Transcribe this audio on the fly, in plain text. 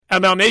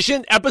MLM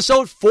Nation,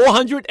 episode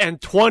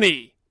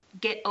 420.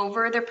 Get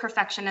over the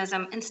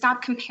perfectionism and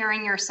stop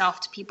comparing yourself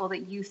to people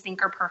that you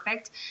think are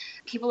perfect.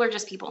 People are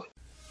just people.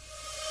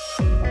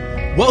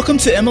 Welcome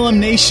to MLM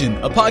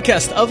Nation, a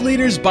podcast of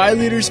leaders, by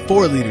leaders,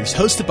 for leaders,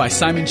 hosted by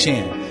Simon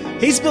Chan.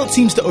 He's built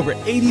teams to over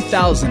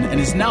 80,000 and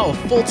is now a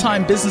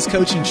full-time business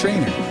coach and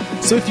trainer.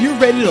 So if you're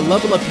ready to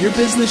level up your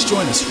business,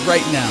 join us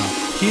right now.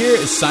 Here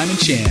is Simon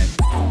Chan.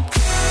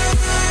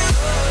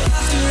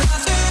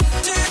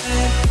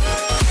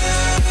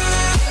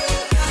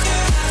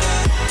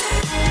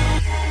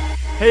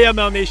 Hey,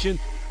 MLM Nation.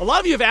 A lot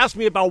of you have asked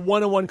me about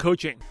one-on-one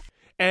coaching.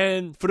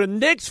 And for the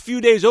next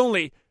few days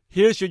only,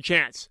 here's your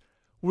chance.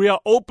 We are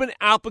open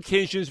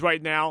applications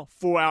right now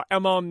for our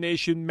MLM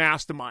Nation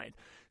Mastermind.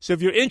 So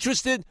if you're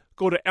interested,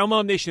 go to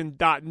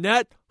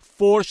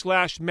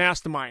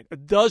mlmnation.net/mastermind.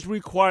 It does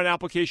require an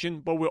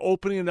application, but we're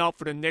opening it up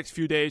for the next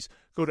few days.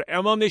 Go to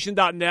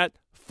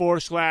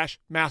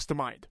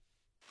mlmnation.net/mastermind.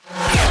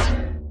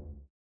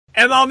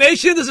 MLM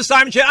Nation, this is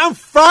Simon Chan. I'm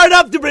fired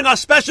up to bring our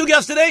special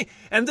guest today,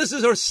 and this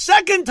is her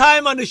second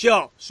time on the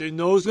show, so you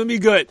know it's going to be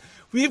good.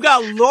 We've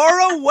got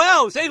Laura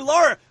Wells. Hey,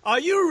 Laura, are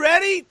you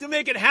ready to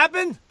make it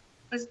happen?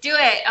 Let's do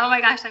it. Oh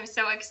my gosh, I'm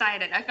so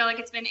excited. I feel like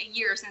it's been a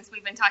year since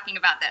we've been talking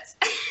about this.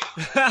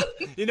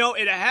 You know,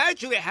 it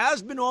actually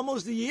has been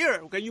almost a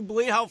year. Can you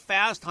believe how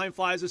fast time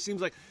flies? It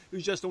seems like it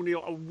was just only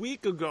a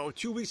week ago,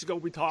 2 weeks ago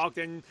we talked,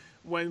 and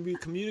when we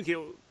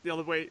communicated the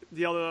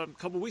other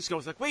couple of weeks ago,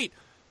 it's like, wait,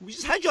 we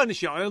just had you on the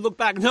show. And I look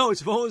back, no,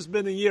 it's almost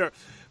been a year.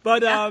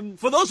 But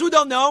for those who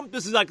don't know,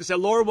 this is, like I said,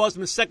 Laura Wells,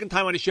 the second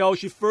time on the show.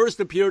 She first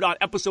appeared on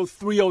episode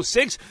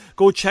 306.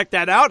 Go check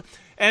that out.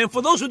 And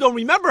for those who don't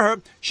remember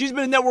her, she's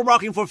been in network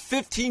marketing for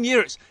 15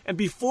 years. And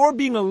before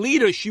being a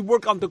leader, she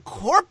worked on the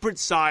corporate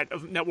side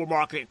of network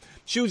marketing.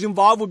 She was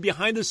involved with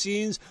behind the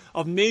scenes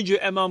of major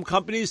MLM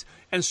companies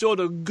and saw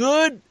the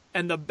good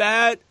and the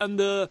bad and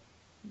the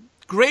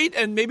great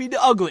and maybe the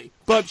ugly.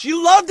 But she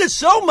loved it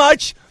so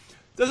much.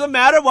 Doesn't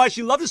matter why.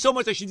 She loved it so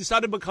much that she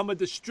decided to become a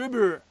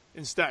distributor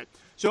instead.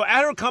 So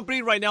at her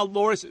company right now,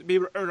 Laura's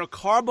able to earn a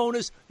car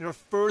bonus in her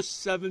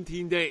first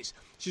 17 days.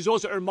 She's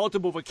also earned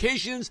multiple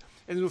vacations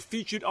and was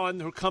featured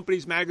on her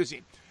company's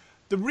magazine.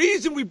 The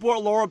reason we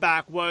brought Laura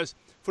back was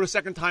for the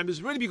second time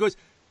is really because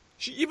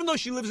even though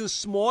she lives in a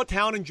small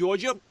town in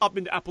Georgia, up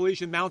in the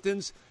Appalachian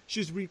Mountains,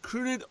 she's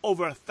recruited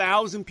over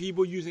 1,000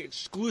 people using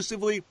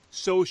exclusively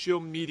social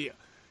media.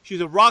 She's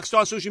a rock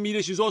star social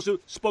media. She's also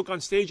spoke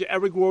on stage at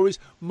Eric Worre's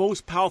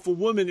Most Powerful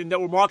Women in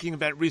Network Marketing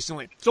event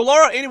recently. So,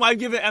 Laura, anyway, I'll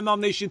give MLM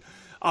Nation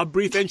a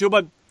brief intro,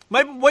 but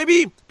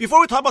maybe before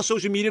we talk about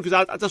social media,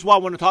 because that's what I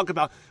want to talk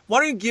about,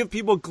 why don't you give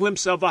people a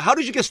glimpse of how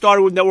did you get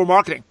started with network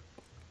marketing?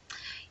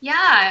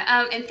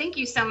 Yeah, and thank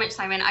you so much,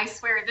 Simon. I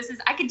swear,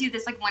 I could do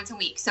this like once a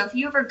week. So if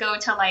you ever go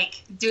to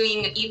like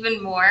doing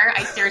even more,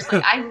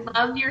 I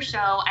love your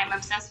show. I'm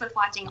obsessed with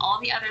watching all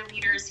the other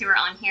leaders who are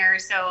on here.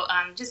 So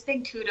just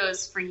big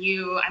kudos for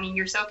you. I mean,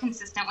 you're so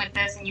consistent with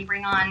this and you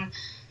bring on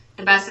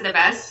the best of the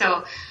best.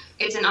 So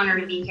it's an honor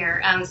to be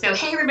here. So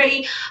hey,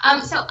 everybody.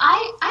 So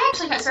I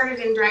actually got started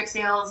in direct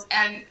sales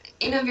and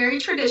in a very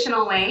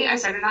traditional way. I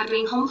started out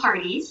doing home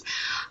parties.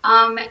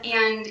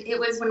 And it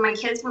was when my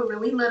kids were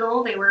really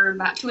little. They were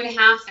about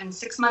 2.5 and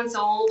 6 months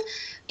old.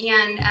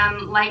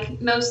 And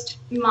like most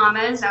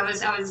mamas, I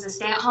was a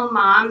stay-at-home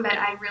mom, but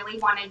I really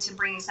wanted to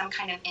bring some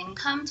kind of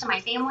income to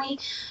my family.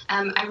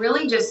 I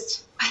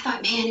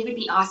thought, man, it would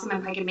be awesome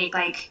if I could make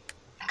like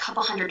a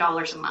couple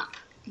 $100s a month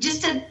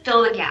just to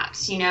fill the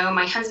gaps. You know,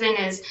 my husband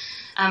is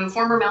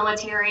former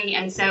military,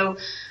 and so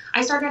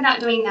I started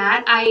out doing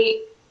that.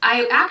 I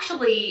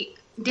actually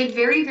did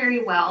very,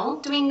 very well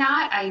doing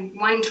that. I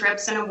won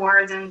trips and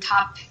awards and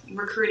top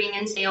recruiting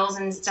and sales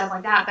and stuff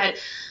like that, but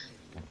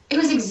it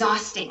was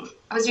exhausting.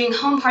 I was doing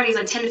home parties,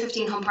 like 10 to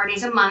 15 home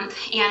parties a month,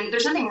 and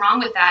there's nothing wrong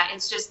with that.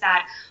 It's just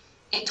that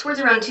towards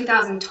around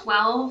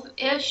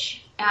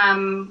 2012-ish,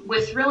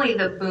 with really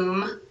the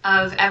boom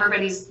of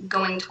everybody's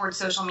going towards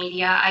social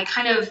media, I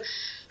kind of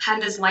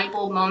had this light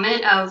bulb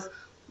moment of,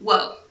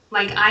 whoa,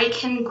 like I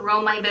can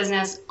grow my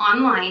business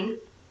online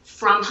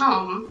from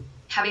home,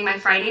 having my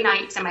Friday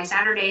nights and my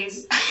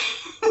Saturdays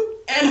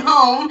at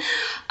home,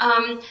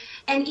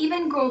 and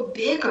even grow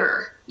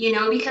bigger, you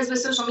know, because with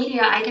social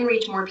media, I can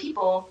reach more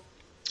people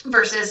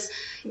versus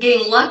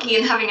getting lucky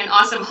and having an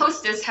awesome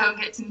hostess who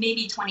gets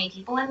maybe 20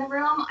 people in the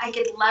room. I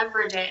could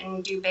leverage it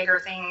and do bigger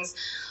things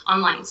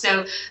online.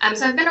 So I've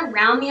been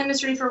around the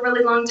industry for a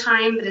really long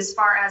time, but as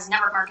far as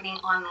network marketing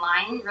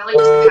online, really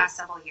just the past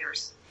several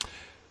years.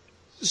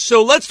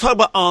 So let's talk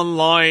about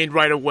online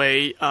right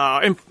away.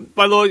 And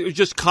by the way,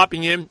 just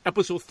copying in,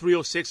 episode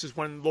 306 is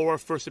when Laura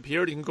first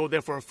appeared. You can go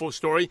there for a full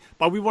story.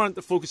 But we wanted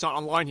to focus on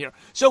online here.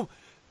 So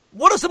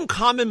what are some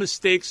common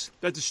mistakes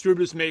that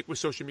distributors make with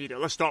social media?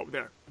 Let's start with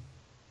there.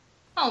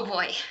 Oh,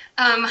 boy.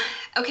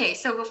 Okay,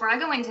 so before I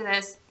go into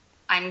this,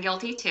 I'm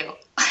guilty too.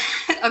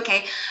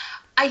 Okay.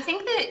 I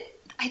think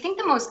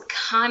the most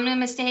common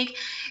mistake,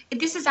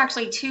 this is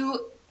actually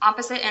two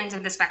opposite ends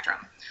of the spectrum.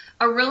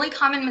 A really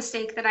common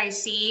mistake that I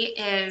see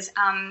is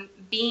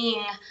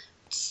being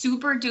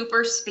super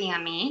duper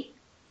spammy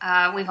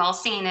We've all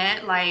seen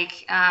it.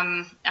 Like,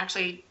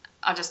 actually,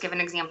 I'll just give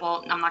an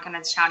example. I'm not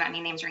going to shout out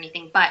any names or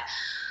anything, but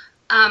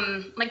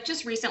like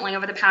just recently,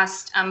 over the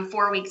past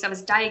 4 weeks, I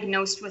was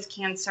diagnosed with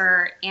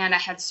cancer, and I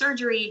had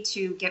surgery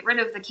to get rid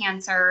of the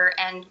cancer,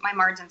 and my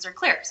margins are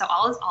clear. So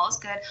all is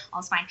good,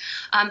 all is fine.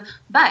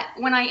 But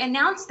when I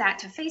announced that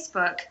to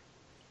Facebook,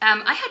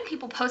 I had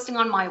people posting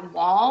on my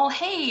wall,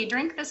 "Hey,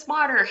 drink this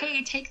water.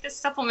 Hey, take this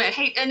supplement.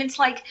 Hey," and it's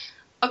like,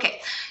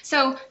 okay,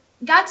 so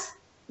that's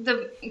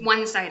the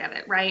one side of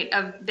it, right?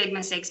 Of big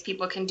mistakes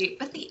people can do.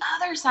 But the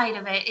other side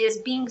of it is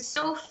being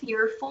so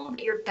fearful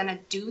that you're going to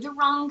do the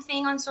wrong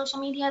thing on social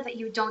media that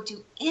you don't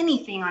do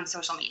anything on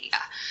social media.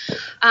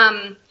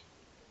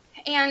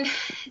 And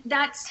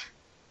that's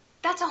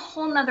a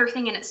whole nother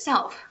thing in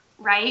itself,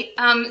 right?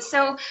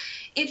 So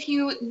if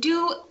you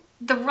do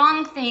the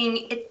wrong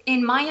thing,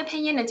 in my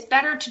opinion, it's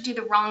better to do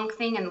the wrong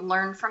thing and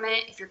learn from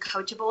it if you're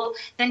coachable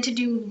than to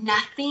do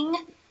nothing.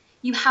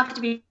 You have to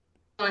be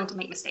willing to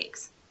make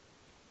mistakes.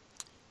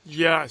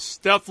 Yes,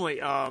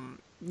 definitely.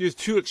 There's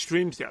two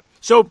extremes there.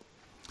 So,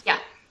 yeah,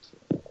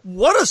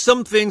 what are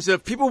some things that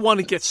if people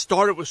want to get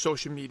started with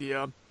social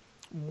media,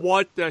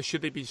 what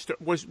should they be?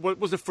 What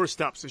was the first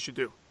steps they should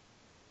do?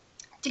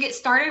 To get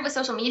started with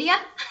social media?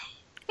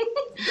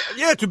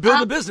 Yeah, to build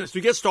a business,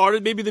 to get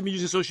started. Maybe they've been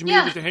using social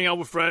media to hang out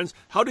with friends.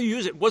 How to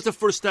use it? What's the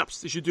first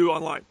steps they should do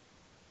online?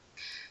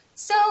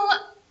 So,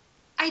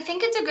 I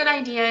think it's a good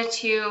idea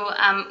to,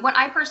 what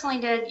I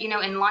personally did,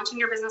 in launching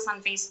your business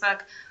on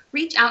Facebook,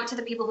 reach out to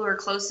the people who are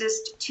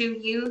closest to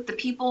you, the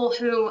people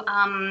who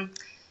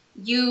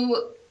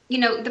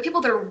the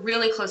people that are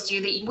really close to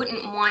you that you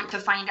wouldn't want to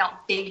find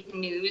out big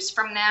news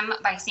from them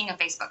by seeing a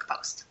Facebook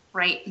post,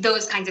 right?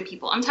 Those kinds of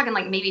people. I'm talking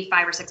like maybe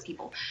 5 or 6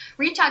 people.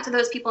 Reach out to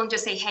those people and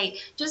just say, "Hey,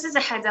 just as a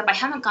heads up, I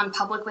haven't gone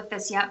public with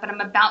this yet, but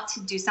I'm about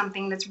to do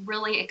something that's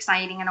really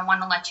exciting and I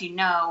want to let you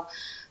know.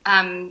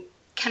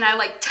 Can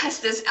I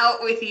test this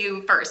out with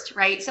you first?"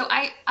 Right? So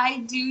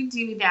I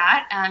do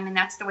that. And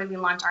that's the way we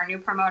launch our new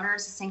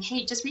promoters, is saying,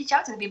 "Hey, just reach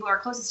out to the people who are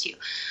closest to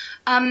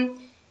you."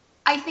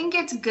 I think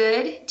it's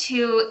good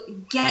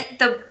to get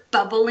the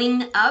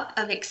bubbling up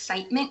of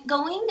excitement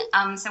going.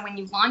 So when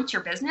you launch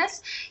your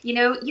business, you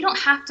don't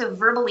have to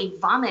verbally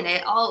vomit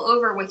it all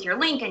over with your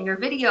link and your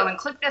video and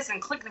click this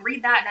and click and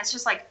read that. And it's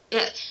just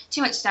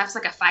too much stuff. It's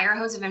like a fire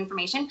hose of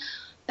information.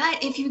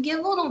 But if you give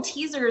little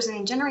teasers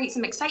and generate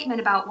some excitement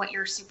about what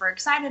you're super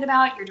excited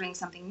about, you're doing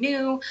something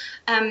new,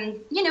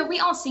 we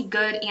all see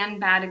good and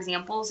bad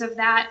examples of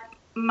that.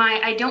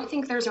 I don't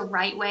think there's a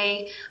right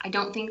way. I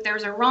don't think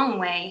there's a wrong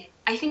way.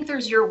 I think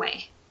there's your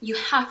way. You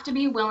have to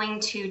be willing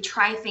to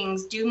try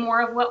things, do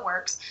more of what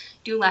works,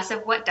 do less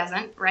of what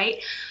doesn't,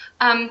 right?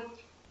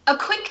 A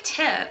quick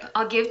tip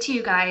I'll give to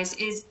you guys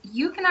is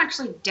you can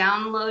actually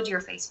download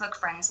your Facebook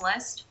friends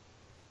list.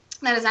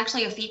 That is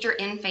actually a feature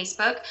in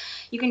Facebook.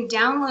 You can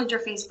download your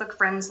Facebook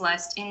friends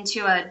list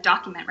into a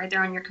document right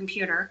there on your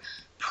computer,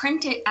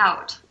 print it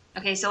out.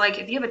 Okay, so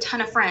if you have a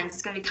ton of friends,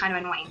 it's going to be kind of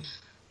annoying.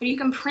 But you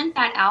can print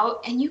that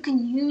out and you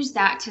can use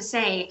that to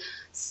say,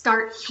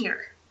 start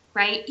here,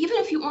 right? Even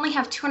if you only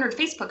have 200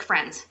 Facebook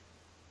friends,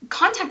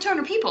 contact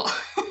 200 people.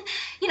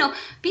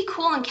 Be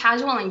cool and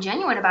casual and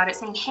genuine about it,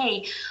 saying,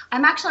 "Hey,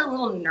 I'm actually a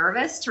little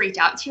nervous to reach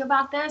out to you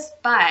about this,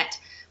 but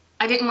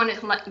I didn't want it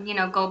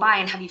to go by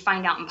and have you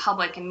find out in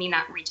public and me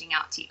not reaching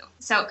out to you."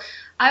 So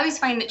I always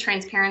find that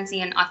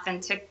transparency and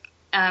authentic,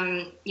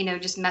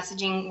 just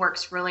messaging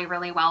works really,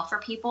 really well for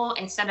people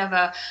instead of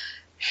a,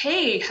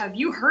 "Hey, have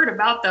you heard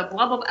about the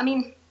blah, blah, blah?" I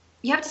mean,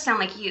 you have to sound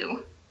like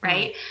you,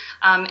 right?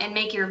 And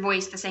make your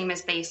voice the same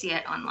as they see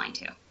it online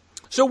too.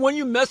 So when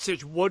you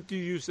message, what do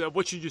you say?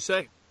 What should you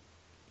say?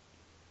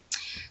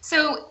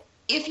 So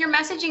if you're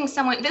messaging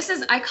someone,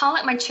 I call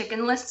it my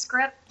chicken list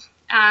script.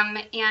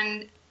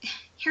 And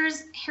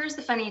here's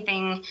the funny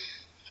thing,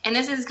 and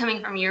this is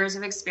coming from years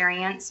of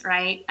experience,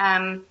 right?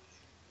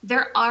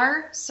 There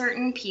are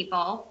certain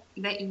people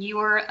that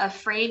you're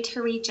afraid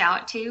to reach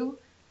out to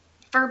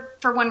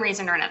for one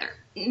reason or another.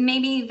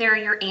 Maybe they're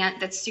your aunt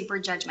that's super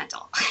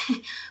judgmental,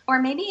 or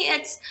maybe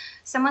it's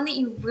someone that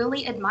you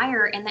really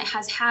admire and that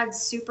has had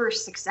super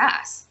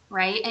success,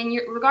 right? And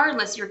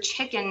regardless, you're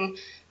chicken,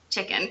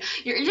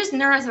 you're just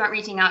nervous about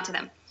reaching out to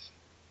them.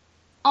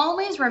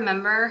 Always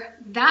remember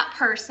that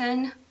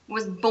person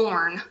was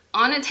born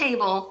on a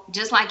table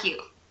just like you,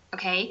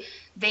 okay?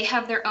 They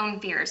have their own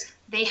fears.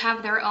 They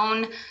have their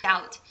own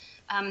doubt.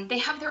 They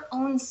have their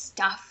own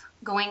stuff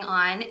going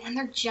on, and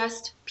they're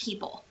just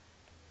people.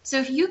 So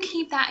if you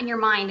keep that in your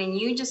mind and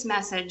you just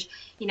message,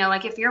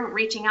 if you're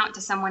reaching out to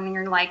someone and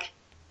you're like,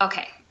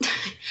 "Okay,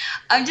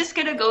 I'm just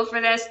going to go for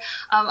this.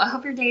 I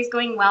hope your day is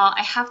going well.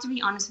 I have to be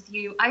honest with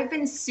you. I've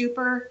been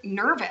super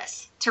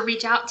nervous to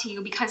reach out to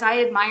you because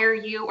I admire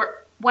you,"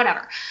 or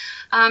whatever.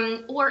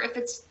 Or if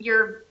it's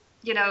your,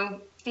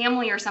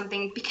 family or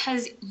something,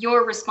 because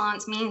your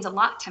response means a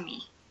lot to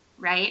me,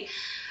 right?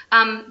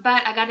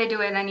 But I got to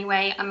do it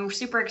anyway. I'm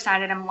super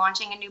excited. I'm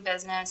launching a new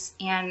business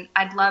and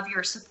I'd love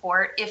your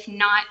support. If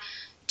not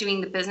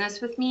doing the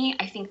business with me,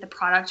 I think the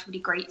product would be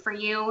great for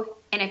you.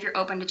 And if you're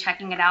open to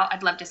checking it out,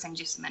 I'd love to send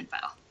you some info.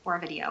 or a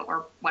video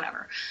or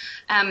whatever.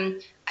 I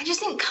just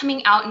think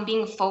coming out and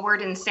being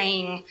forward and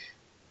saying,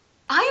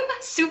 I'm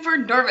super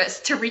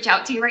nervous to reach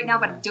out to you right now,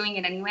 but I'm doing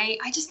it anyway.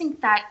 I just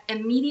think that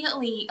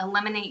immediately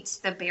eliminates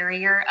the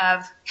barrier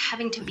of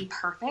having to be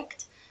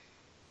perfect.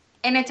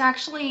 And it's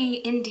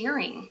actually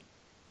endearing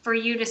for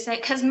you to say,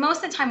 because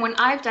most of the time when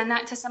I've done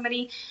that to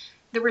somebody,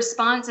 the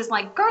response is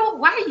like, girl,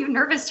 why are you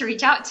nervous to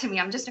reach out to me?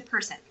 I'm just a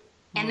person.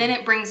 And then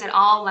it brings it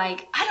all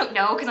like, I don't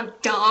know, because I'm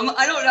dumb.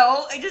 I don't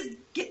know. I just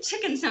get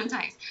chicken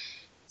sometimes.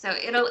 So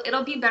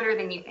it'll be better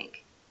than you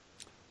think.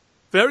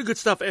 Very good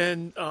stuff.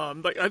 And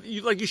like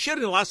you shared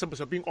in the last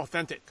episode, being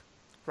authentic,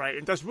 right?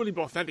 And that's really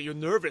authentic. You're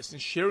nervous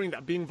and sharing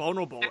that, being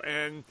vulnerable.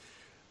 And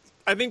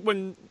I think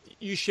when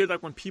you share,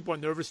 like when people are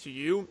nervous to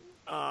you,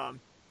 I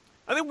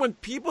think when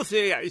people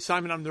say, hey,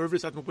 Simon, I'm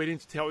nervous, I've been waiting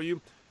to tell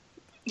you,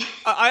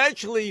 I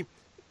actually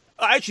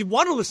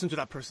want to listen to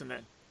that person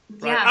then,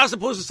 right? Yeah. As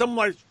opposed to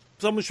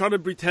someone's trying to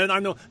pretend I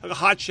know, like a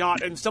hot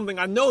shot and something.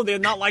 I know they're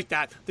not like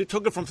that. They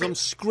took it from some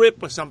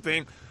script or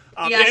something.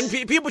 Yes.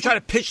 And people try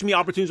to pitch me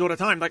opportunities all the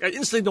time. Like, I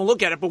instantly don't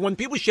look at it. But when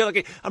people share, like,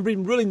 hey, I'm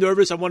being really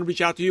nervous, I want to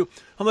reach out to you,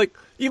 I'm like,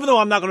 even though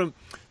I'm not going to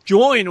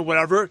join or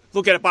whatever,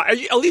 look at it. But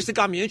at least it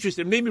got me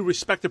interested. It made me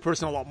respect the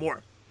person a lot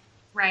more.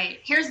 Right.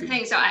 Here's the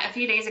thing. So a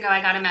few days ago,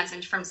 I got a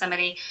message from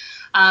somebody,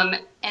 and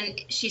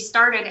she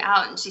started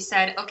out and she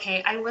said,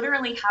 okay, I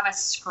literally have a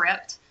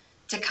script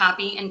to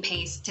copy and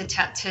paste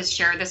to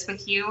share this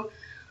with you.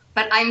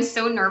 But I'm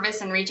so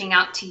nervous in reaching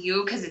out to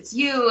you because it's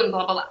you and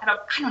blah, blah, blah.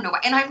 I don't know why.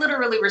 And I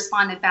literally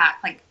responded back,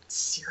 like,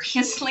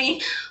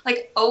 seriously?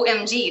 Like,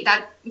 OMG,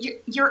 that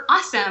you're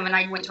awesome. And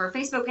I went to her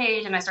Facebook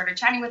page and I started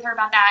chatting with her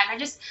about that. And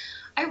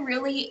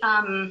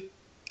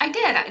I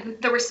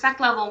did. The respect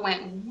level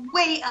went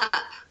way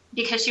up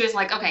because she was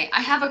like, okay,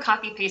 I have a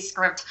copy paste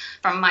script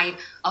from my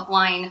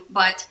upline,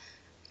 but,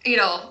 you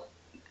know,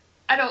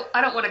 I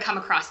don't want to come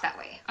across that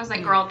way. I was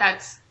like, girl,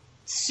 that's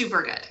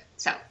super good.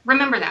 So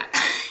remember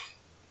that.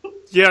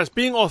 Yes,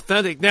 being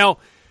authentic. Now,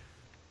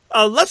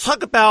 let's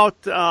talk about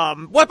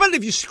what about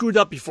if you screwed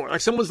up before?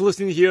 Like someone's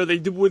listening here, they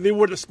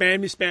were to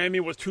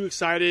spammy, was too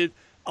excited.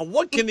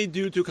 What can they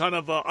do to kind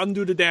of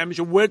undo the damage,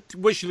 or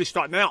where should they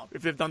start now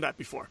if they've done that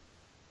before?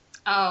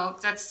 Oh,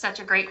 that's such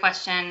a great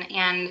question.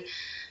 And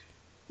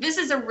this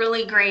is a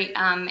really great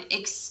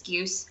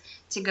excuse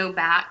to go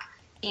back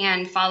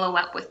and follow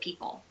up with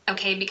people,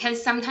 okay?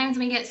 Because sometimes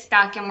we get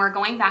stuck and we're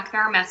going back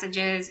through our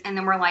messages and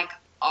then we're like,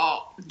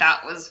 oh,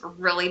 that was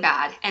really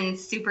bad and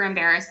super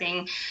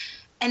embarrassing.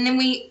 And then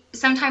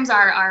sometimes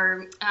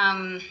our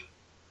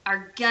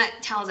gut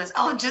tells us,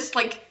 oh, just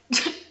like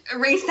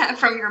erase that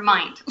from your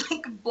mind,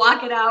 like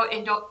block it out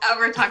and don't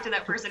ever talk to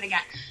that person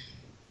again.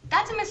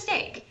 That's a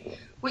mistake.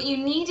 What you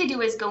need to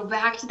do is go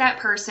back to that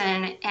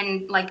person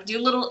and like do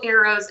little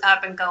arrows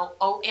up and go,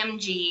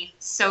 OMG,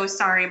 so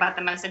sorry about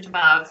the message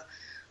above.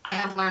 I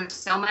have learned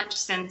so much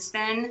since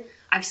then.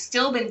 I've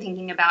still been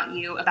thinking about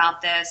you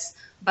about this,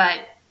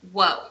 but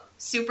whoa,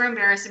 super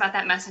embarrassed about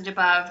that message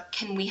above.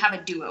 Can we have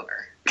a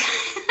do-over?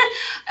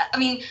 I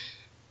mean,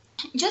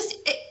 just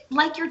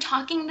like you're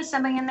talking to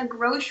somebody in the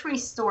grocery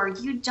store,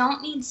 you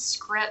don't need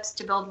scripts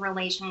to build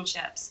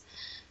relationships.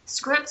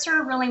 Scripts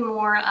are really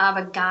more of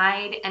a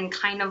guide and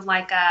kind of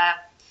like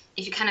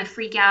if you kind of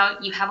freak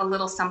out, you have a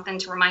little something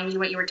to remind you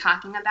what you were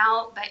talking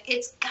about, but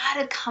it's got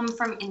to come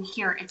from in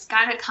here. It's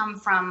got to come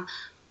from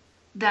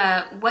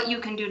what you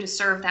can do to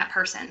serve that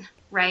person.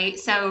 Right?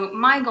 So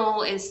my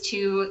goal is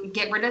to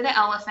get rid of the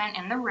elephant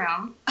in the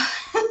room.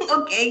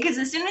 Okay? Because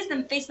as soon as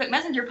the Facebook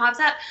Messenger pops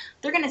up,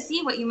 they're going to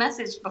see what you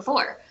messaged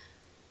before.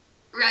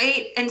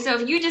 Right? And so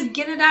if you just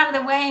get it out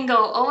of the way and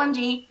go,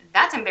 OMG,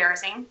 that's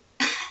embarrassing.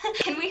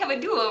 Can we have a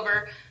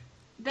do-over?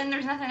 Then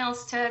there's nothing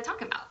else to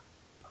talk about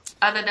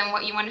other than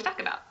what you want to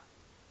talk about.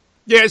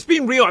 Yeah, it's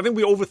being real. I think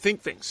we overthink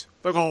things.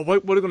 Like, oh,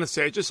 what are they going to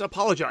say? Just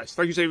apologize.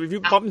 Like you say, if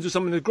you bump into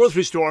someone in the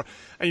grocery store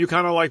and you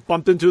kind of like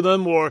bumped into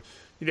them or,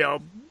 you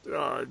know,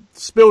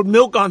 spilled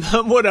milk on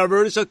them,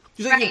 whatever. It's like,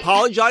 you say,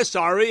 apologize,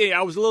 sorry,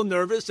 I was a little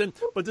nervous,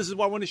 but this is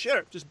what I want to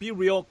share. Just be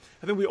real.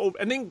 I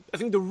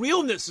think the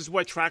realness is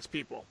what attracts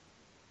people.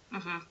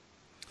 Mm-hmm.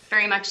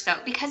 Very much so,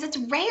 because it's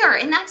rare,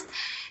 and that's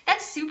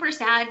super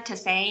sad to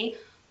say,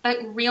 but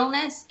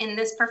realness in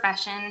this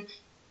profession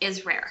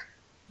is rare.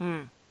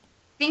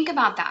 Think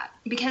about that,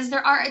 because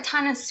there are a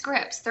ton of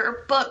scripts. There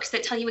are books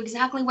that tell you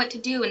exactly what to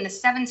do and the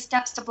 7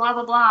 steps to blah,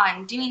 blah, blah,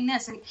 and doing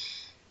this. And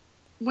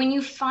when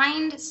you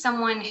find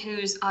someone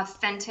who's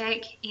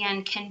authentic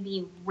and can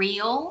be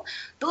real,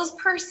 those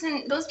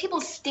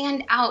people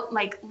stand out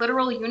like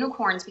literal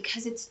unicorns,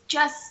 because it's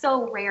just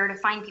so rare to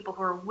find people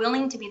who are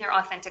willing to be their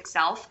authentic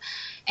self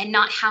and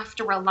not have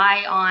to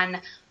rely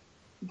on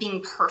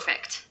being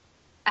perfect.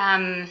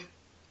 And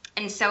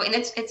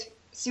it's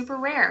super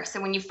rare.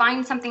 So when you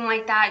find something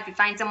like that, if you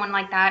find someone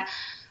like that,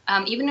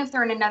 even if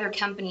they're in another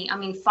company, I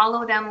mean,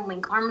 follow them,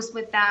 link arms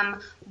with them,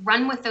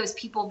 run with those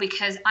people,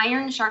 because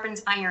iron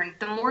sharpens iron.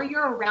 The more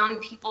you're around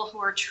people who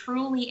are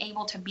truly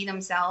able to be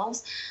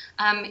themselves,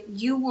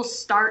 you will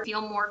start to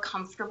feel more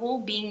comfortable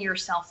being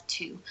yourself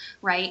too,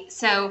 right?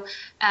 So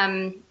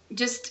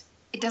just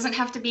It doesn't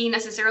have to be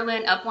necessarily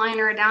an upline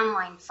or a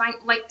downline.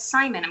 Like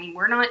Simon, I mean,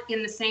 we're not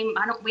in the same,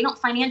 we don't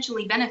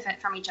financially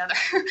benefit from each other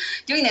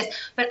doing this,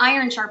 but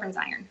iron sharpens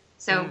iron.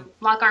 So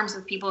lock arms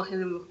with people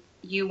who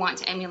you want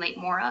to emulate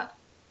more of.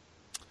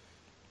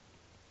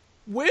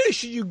 Where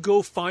should you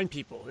go find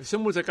people? If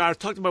someone's like, I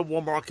talked about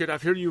Warm Market,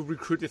 I've heard you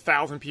recruited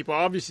 1,000 people.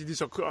 Obviously,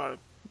 these are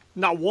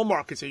not Warm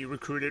Markets that you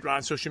recruited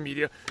on social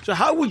media. So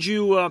how would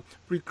you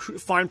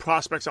find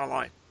prospects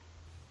online?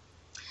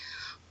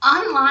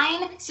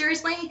 Online,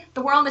 seriously,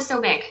 the world is so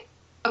big.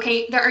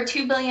 Okay, there are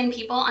 2 billion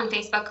people on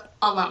Facebook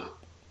alone.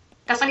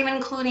 That's not even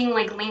including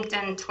like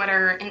LinkedIn,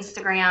 Twitter,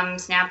 Instagram,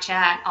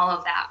 Snapchat, all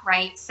of that,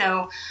 right?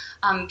 So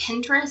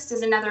Pinterest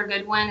is another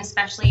good one,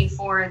 especially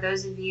for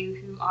those of you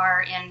who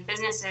are in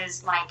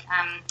businesses like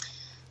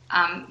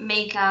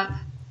makeup,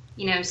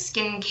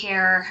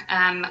 skincare,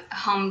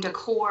 home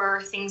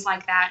decor, things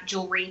like that,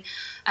 jewelry.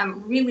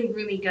 Really,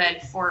 really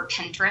good for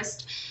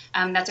Pinterest.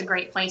 That's a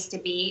great place to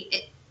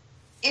be.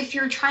 If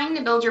you're trying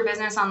to build your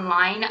business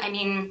online, I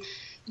mean,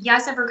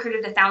 yes, I've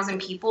recruited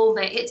 1,000 people,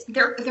 but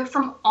they're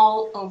from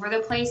all over the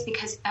place,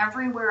 because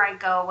everywhere I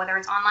go, whether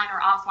it's online or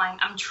offline,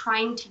 I'm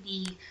trying to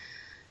be,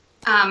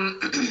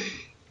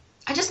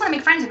 I just want to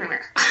make friends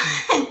everywhere.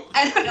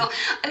 I don't know.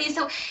 I mean,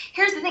 so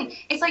here's the thing.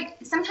 It's like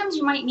sometimes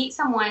you might meet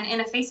someone in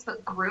a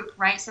Facebook group,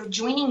 right? So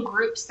joining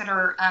groups that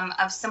are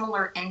of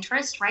similar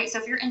interest, right? So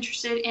if you're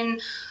interested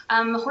in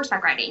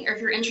horseback riding, or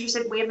if you're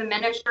interested, we have a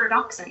miniature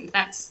dachshund.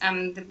 That's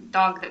the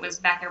dog that was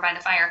back there by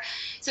the fire.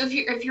 So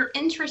if you're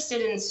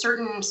interested in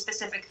certain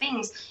specific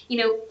things,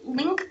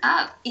 link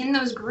up in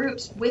those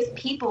groups with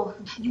people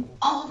who you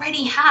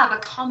already have a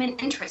common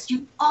interest.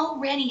 You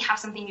already have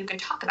something you can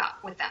talk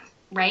about with them.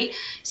 Right?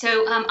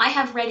 So I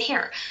have red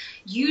hair.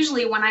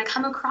 Usually when I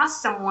come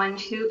across someone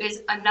who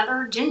is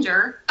another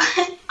ginger,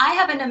 I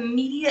have an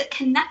immediate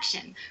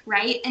connection,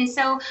 right? And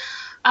so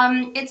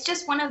it's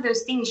just one of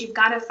those things. You've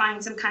got to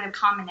find some kind of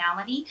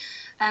commonality.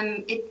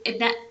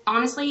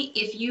 Honestly,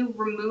 if you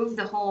remove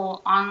the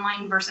whole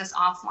online versus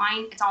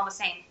offline, it's all the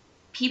same.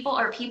 People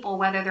are people,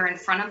 whether they're in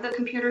front of the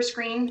computer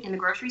screen in the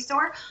grocery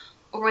store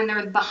or when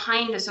they're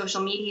behind a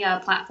social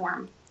media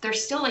platform. They're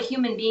still a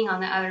human being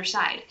on the other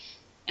side.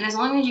 And as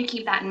long as you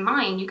keep that in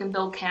mind, you can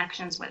build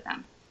connections with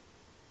them.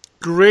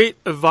 Great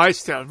advice,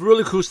 Steph.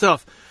 Really cool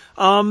stuff.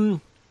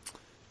 Very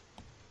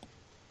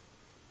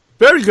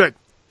good.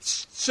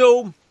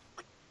 So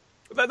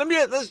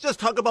let's just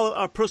talk about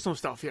our personal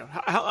stuff here.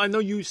 I know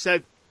you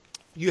said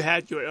you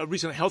had your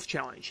recent health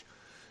challenge.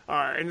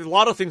 And a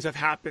lot of things have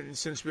happened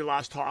since we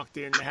last talked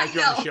and had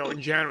you on the show in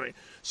January.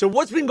 So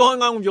what's been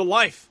going on with your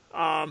life?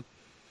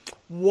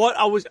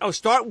 I'll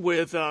start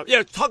with, talk a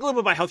little bit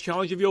about health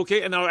challenge if you're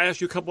okay, and I'll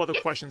ask you a couple other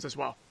questions as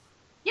well.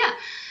 Yeah.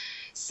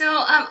 So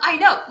I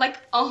know, like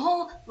a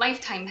whole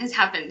lifetime has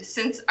happened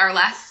since our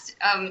last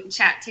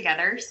chat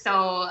together.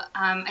 So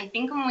I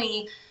think when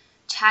we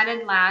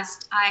chatted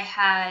last, I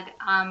had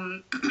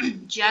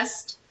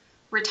just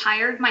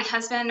retired my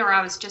husband, or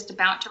I was just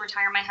about to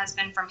retire my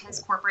husband from his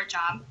corporate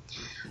job.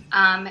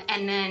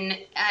 And then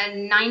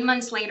 9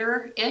 months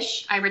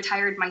later-ish, I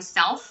retired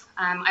myself.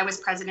 I was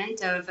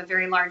president of a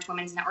very large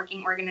women's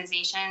networking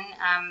organization.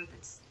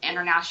 It's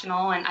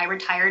international, and I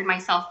retired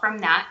myself from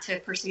that to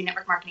pursue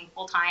network marketing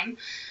full-time.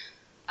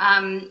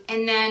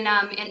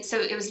 And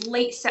so it was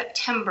late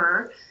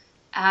September,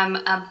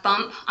 a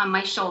bump on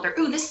my shoulder.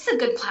 Ooh, this is a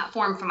good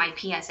platform for my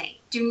PSA.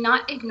 Do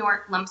not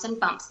ignore lumps and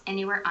bumps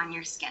anywhere on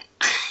your skin.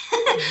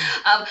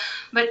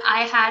 But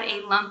I had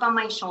a lump on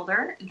my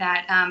shoulder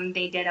that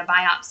they did a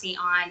biopsy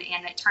on,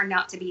 and it turned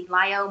out to be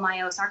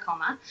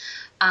leiomyosarcoma.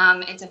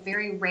 It's a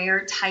very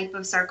rare type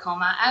of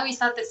sarcoma. I always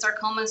thought that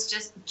sarcoma is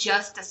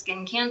just a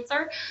skin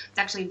cancer. It's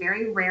actually a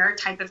very rare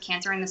type of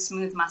cancer in the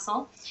smooth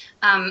muscle.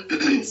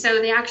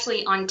 So they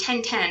actually, on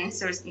 10/10,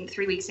 so it was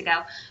 3 weeks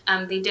ago,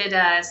 they did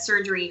a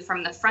surgery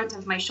from the front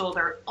of my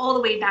shoulder all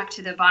the way back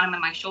to the bottom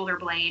of my shoulder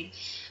blade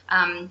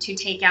to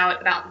take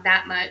out about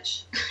that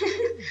much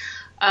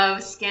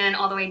of skin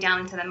all the way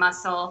down to the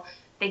muscle.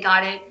 They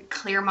got it,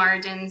 clear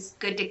margins,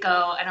 good to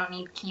go. I don't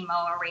need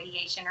chemo or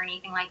radiation or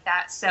anything like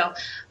that. So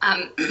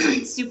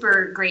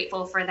super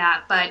grateful for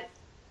that. But,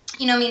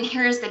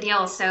 here's the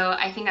deal. So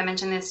I think I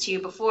mentioned this to you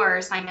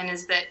before, Simon,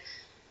 is that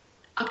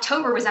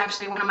October was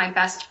actually one of my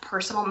best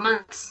personal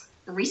months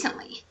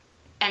recently.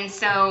 And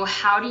so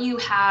how do you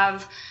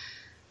have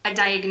a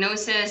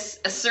diagnosis,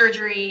 a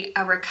surgery,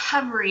 a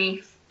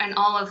recovery, and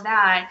all of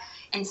that,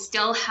 and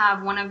still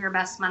have one of your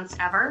best months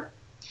ever?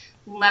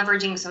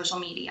 Leveraging social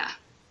media.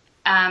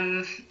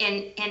 And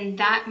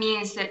that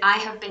means that I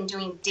have been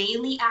doing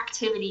daily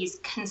activities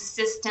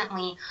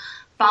consistently,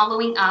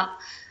 following up,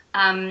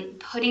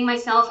 putting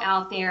myself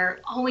out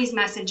there, always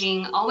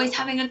messaging, always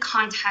having a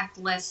contact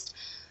list,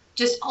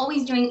 just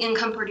always doing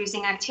income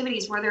producing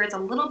activities, whether it's a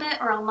little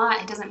bit or a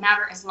lot, it doesn't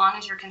matter as long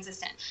as you're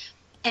consistent.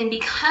 And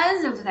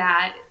because of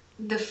that,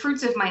 the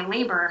fruits of my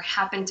labor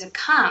happen to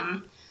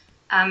come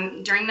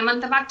during the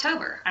month of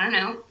October. I don't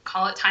know,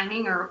 call it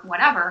timing or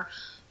whatever.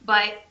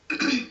 But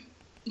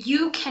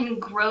you can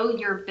grow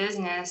your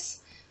business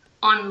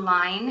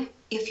online,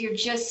 if you're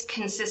just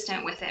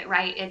consistent with it,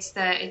 right? It's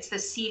the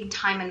seed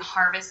time and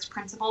harvest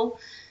principle.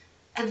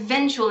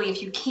 Eventually,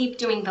 if you keep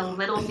doing the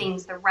little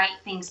things, the right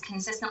things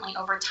consistently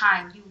over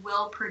time, you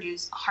will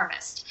produce a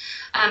harvest.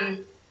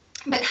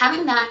 But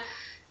having that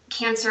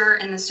cancer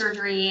and the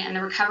surgery and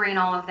the recovery and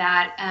all of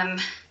that,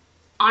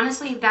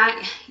 honestly,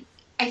 that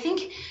I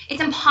think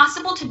it's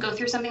impossible to go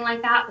through something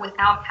like that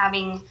without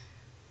having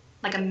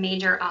like a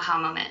major aha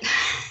moment,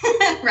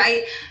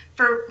 right?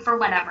 For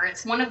whatever.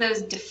 It's one of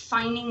those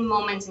defining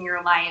moments in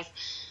your life.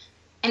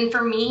 And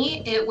for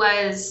me, it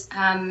was,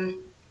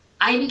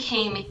 I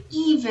became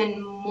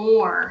even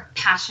more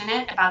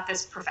passionate about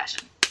this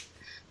profession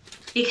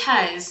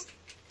because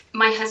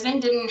my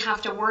husband didn't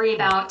have to worry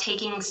about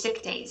taking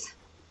sick days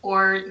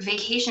or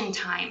vacation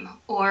time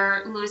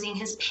or losing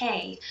his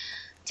pay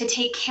to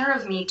take care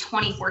of me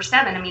 24/7.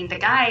 I mean, the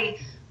guy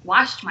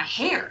washed my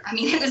hair. I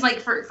mean, it was like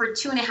for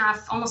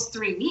 2.5, almost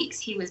 3 weeks,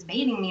 he was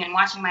bathing me and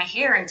washing my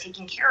hair and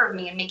taking care of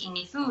me and making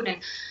me food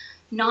and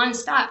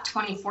nonstop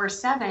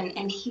 24/7.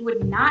 And he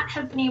would not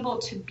have been able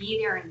to be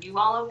there and do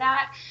all of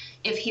that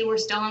if he were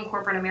still in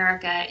corporate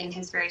America in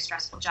his very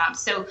stressful job.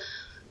 So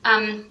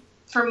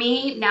for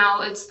me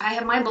now, I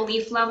have my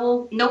belief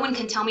level. No one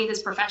can tell me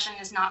this profession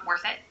is not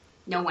worth it.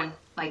 No one,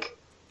 like,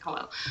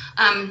 hello.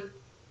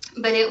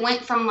 But it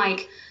went from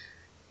like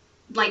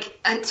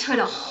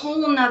to a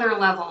whole nother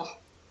level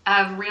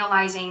of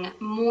realizing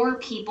more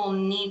people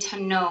need to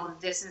know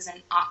this is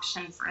an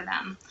option for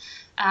them.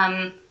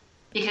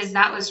 Because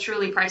that was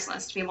truly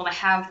priceless to be able to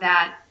have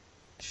that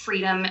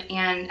freedom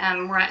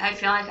and where I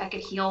feel like I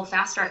could heal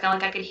faster. I felt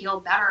like I could heal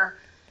better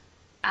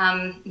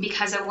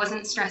because I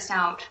wasn't stressed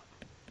out,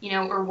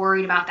 or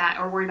worried about that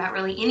or worried about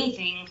really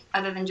anything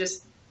other than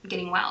just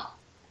getting well.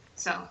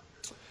 So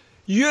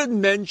you had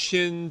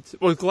mentioned,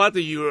 well, glad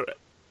that you were,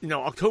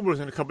 October was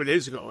in a couple of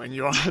days ago and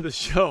you're on the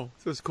show.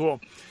 So it's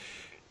cool.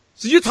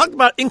 So you talked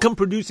about income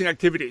producing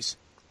activities.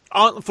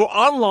 For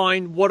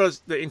online, what are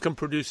the income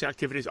producing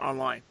activities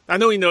online? I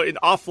know, in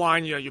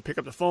offline, you pick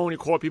up the phone, you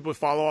call people,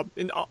 follow up.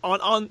 In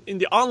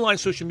the online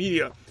social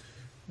media,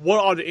 what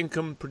are the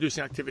income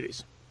producing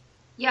activities?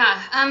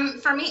 Yeah,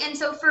 for me, and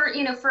so for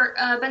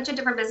a bunch of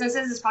different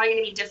businesses, it's probably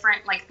going to be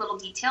different, like little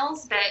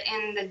details. But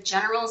in the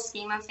general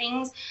scheme of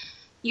things,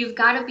 you've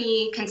got to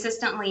be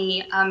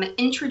consistently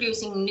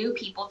introducing new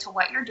people to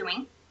what you're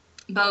doing,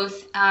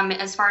 both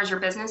as far as your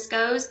business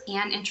goes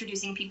and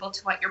introducing people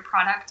to what your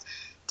product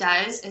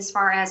does as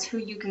far as who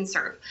you can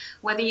serve,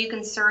 whether you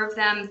can serve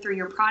them through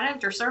your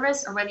product or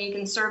service or whether you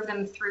can serve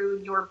them through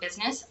your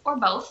business or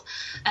both.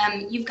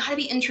 You've got to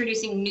be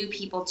introducing new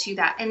people to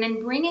that and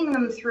then bringing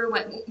them through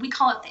what we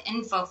call it the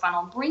info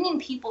funnel, bringing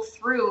people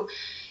through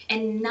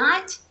and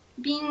not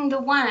being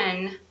the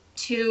one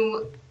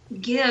to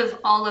give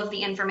all of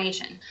the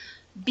information.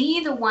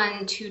 Be the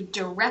one to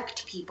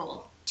direct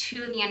people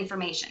to the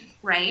information,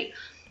 right?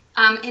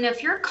 And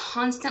if you're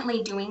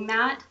constantly doing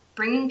that,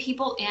 bringing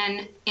people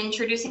in,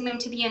 introducing them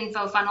to the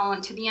info funnel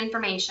and to the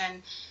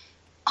information,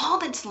 all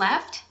that's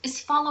left is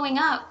following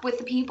up with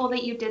the people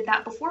that you did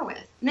that before with.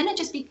 And then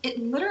it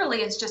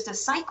literally is just a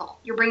cycle.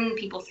 You're bringing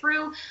people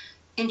through,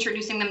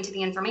 introducing them to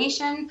the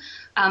information,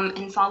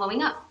 and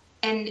following up.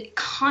 And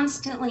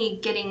constantly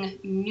getting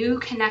new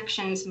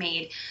connections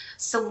made,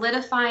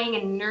 solidifying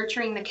and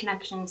nurturing the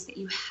connections that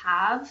you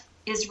have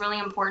is really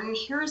important.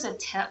 Here's a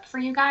tip for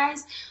you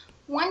guys.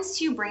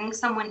 Once you bring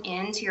someone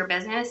into your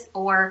business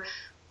or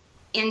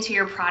into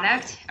your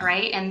product,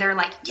 right, and they're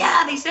like,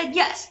 yeah, they said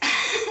yes,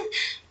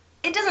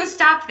 it doesn't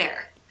stop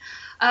there.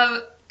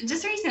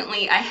 Just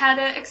recently, I had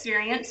an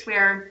experience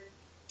where,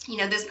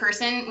 this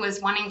person was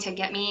wanting to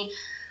get me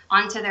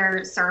onto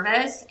their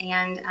service,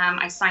 and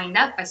I signed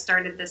up. I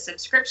started the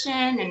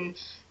subscription, and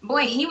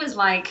boy, he was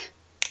like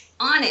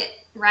on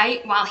it,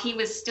 right? While he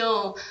was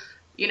still,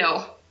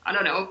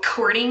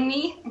 courting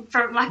me,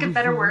 for lack of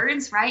better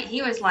words, right?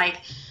 He was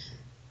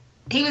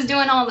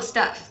doing all the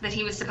stuff that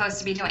he was supposed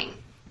to be doing.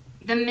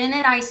 The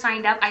minute I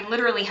signed up, I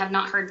literally have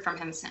not heard from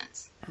him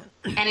since.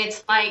 And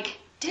it's like,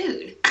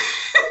 dude,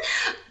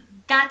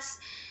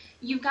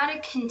 you've got to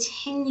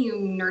continue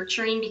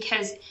nurturing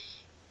because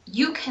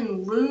you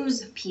can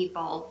lose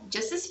people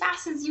just as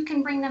fast as you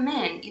can bring them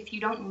in if you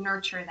don't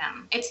nurture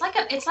them. It's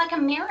like a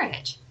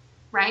marriage,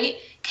 right?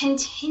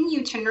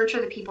 Continue to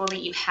nurture the people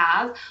that you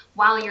have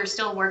while you're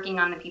still working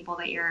on the people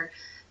that you're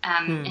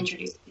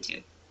introducing to.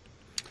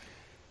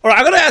 All right,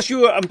 I'm going to ask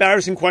you an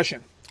embarrassing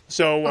question.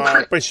 So,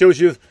 but it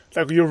shows you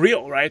that you're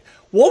real, right?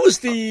 What was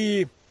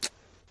the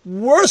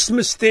worst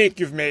mistake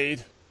you've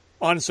made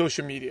on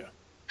social media?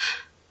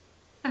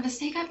 The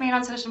mistake I've made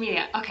on social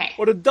media. Okay.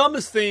 Or the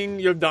dumbest thing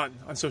you've done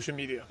on social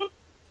media?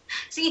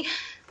 See,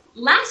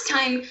 last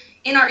time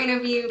in our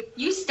interview,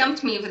 you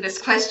stumped me with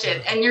this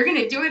question, and you're going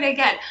to do it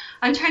again.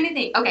 I'm trying to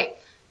think. Okay.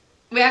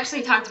 We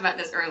actually talked about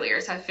this earlier,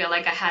 so I feel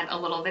like I had a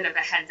little bit of a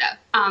heads up.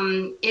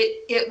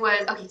 It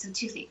was, okay, so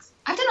two things.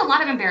 I've done a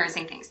lot of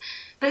embarrassing things,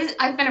 but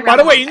I've been around. By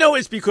the way,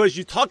 it's because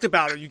you talked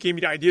about it. You gave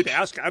me the idea to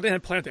ask it. I didn't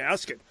have planned to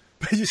ask it,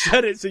 but you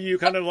said it, so you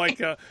kind of like,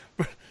 so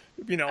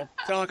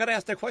I got to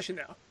ask that question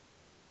now.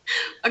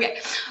 Okay.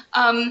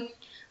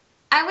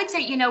 I would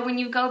say, when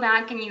you go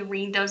back and you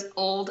read those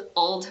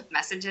old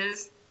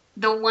messages,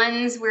 the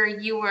ones where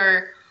you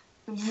were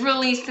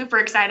really super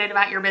excited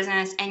about your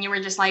business and you were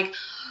just like,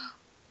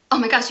 oh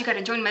my gosh, you got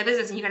to join my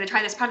business and you got to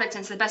try this product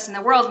and it's the best in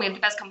the world. We have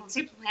the best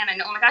compensation plan.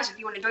 And oh my gosh, if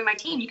you want to join my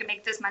team, you can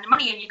make this much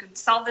money and you can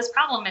solve this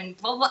problem and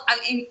blah, blah.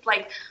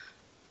 Like,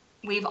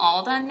 we've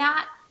all done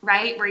that,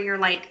 right? Where you're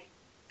like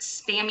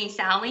spammy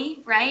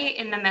Sally, right?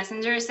 In the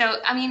messenger.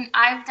 So,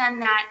 I've done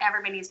that.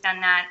 Everybody's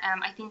done that.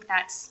 I think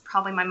that's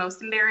probably my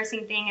most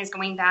embarrassing thing is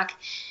going back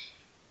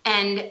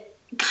and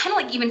kind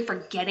of like even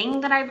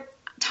forgetting that I've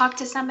talked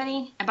to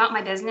somebody about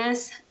my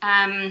business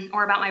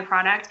or about my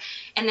product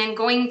and then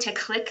going to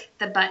click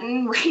the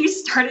button where you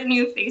start a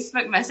new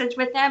Facebook message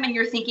with them and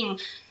you're thinking,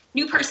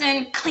 new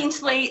person, clean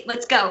slate,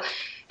 let's go.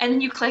 And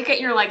then you click it,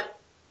 you're like,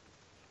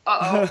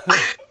 uh-oh.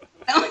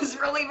 That was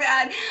really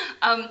bad.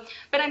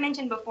 But I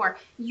mentioned before,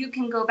 you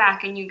can go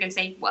back and you can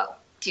say, whoa,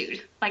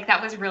 dude, like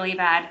that was really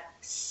bad.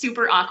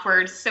 Super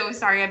awkward. So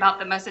sorry about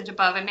the message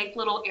above, and make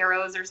little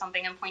arrows or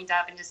something and point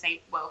up and just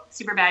say, whoa,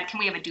 super bad. Can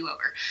we have a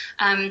do-over?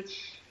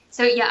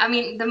 So yeah,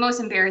 the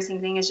most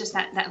embarrassing thing is just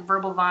that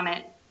verbal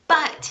vomit.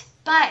 But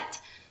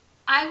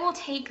I will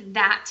take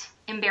that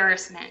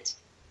embarrassment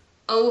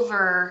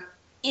over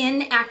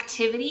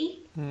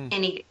inactivity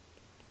any day.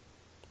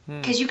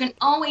 Because you can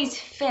always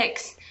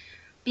fix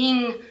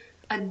being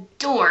a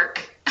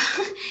dork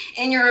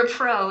in your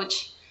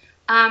approach.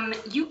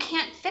 You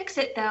can't fix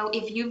it, though,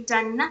 if you've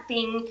done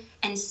nothing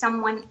and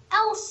someone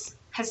else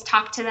has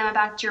talked to them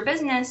about your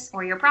business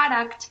or your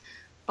product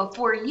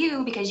before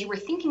you because you were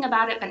thinking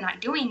about it but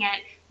not doing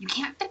it. You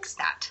can't fix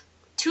that.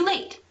 Too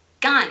late.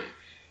 Gone.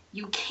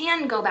 You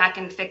can go back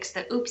and fix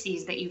the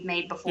oopsies that you've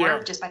made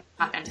before just by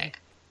being authentic.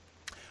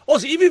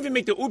 Also, even if you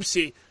make the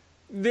oopsie,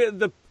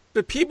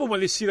 the people,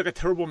 when they see like a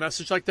terrible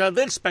message like that,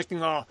 they're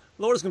expecting, oh,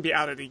 Laura's going to be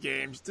out of the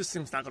game. This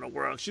thing's not going to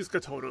work. She's a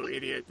total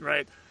idiot,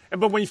 right?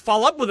 But when you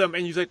follow up with them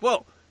and you're like,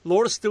 well,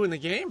 Laura's still in the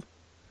game?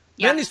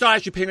 Yeah. Then they start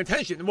actually paying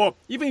attention. Well,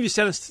 even if you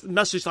send a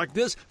message like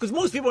this, because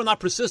most people are not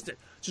persistent.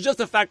 So just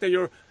the fact that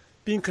you're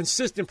being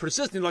persistent,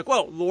 like,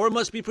 well, Laura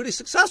must be pretty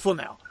successful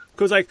now.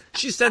 Because, like,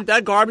 she sent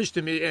that garbage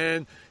to me,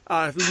 and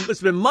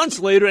it's been months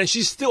later, and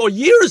she's still, or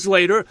years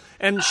later,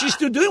 and she's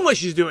still doing what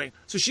she's doing.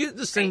 So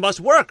this thing must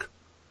work.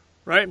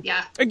 Right?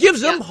 Yeah. It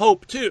gives them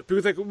hope, too,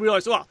 because they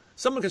realize, well,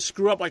 someone can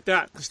screw up like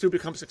that and still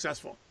become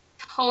successful.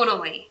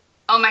 Totally.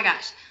 Oh, my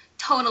gosh.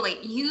 Totally.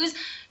 Use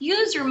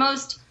your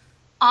most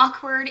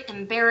awkward,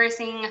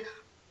 embarrassing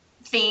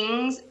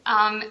things.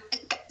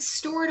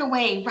 Store it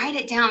away. Write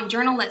it down.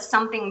 Journal it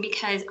something,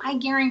 because I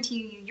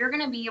guarantee you're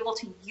going to be able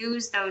to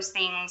use those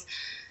things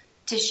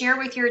to share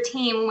with your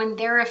team when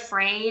they're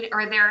afraid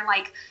or they're,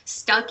 like,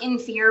 stuck in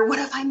fear. What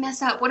if I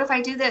mess up? What if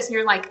I do this? And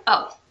you're like,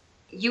 oh,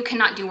 you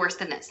cannot do worse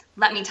than this.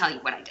 Let me tell you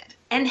what I did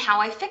and how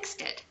I fixed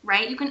it,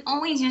 right? You can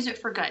always use it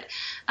for good.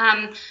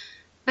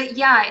 But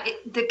yeah,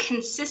 the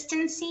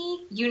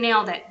consistency, you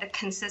nailed it. The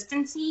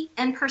consistency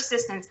and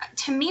persistence.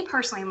 To me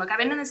personally, look, I've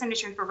been in this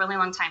industry for a really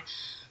long time.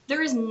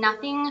 There is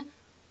nothing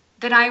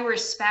that I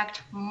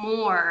respect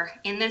more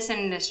in this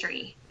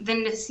industry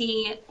than to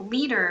see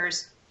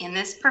leaders in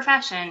this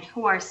profession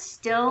who are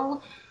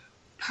still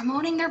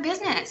promoting their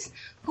business,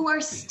 who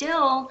are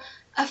still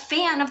a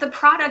fan of the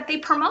product they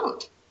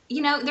promote.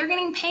 They're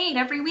getting paid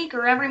every week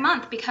or every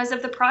month because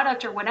of the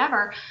product or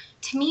whatever.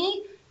 To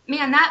me,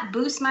 man, that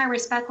boosts my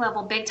respect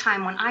level big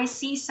time when I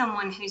see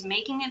someone who's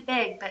making it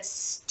big but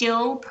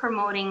still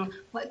promoting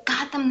what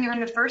got them there in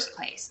the first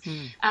place.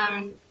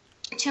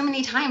 Too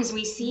many times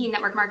we see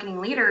network marketing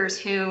leaders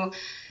who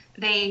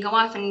they go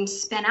off and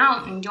spin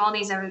out and do all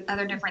these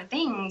other different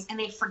things, and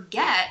they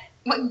forget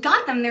what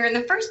got them there in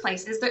the first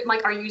place. Is that,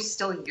 like, are you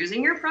still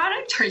using your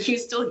product? Are you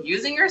still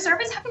using your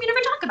service? How come you never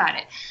talk about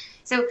it?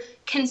 So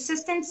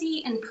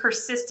consistency and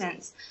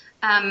persistence,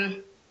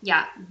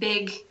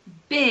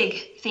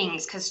 big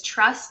things, because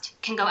trust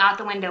can go out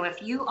the window.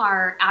 If you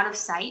are out of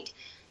sight,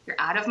 you're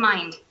out of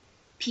mind.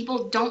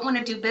 People don't want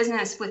to do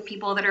business with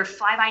people that are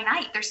fly by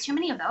night. There's too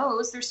many of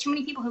those. There's too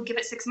many people who give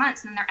it 6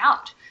 months and then they're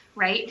out,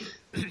 right?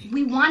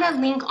 We want to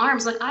link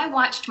arms. Look, I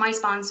watched my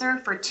sponsor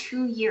for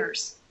 2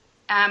 years.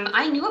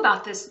 I knew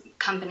about this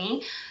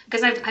company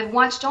because I've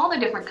watched all the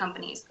different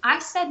companies. I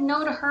said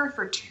no to her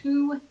for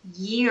 2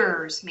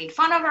 years, made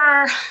fun of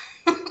her,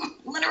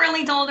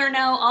 literally told her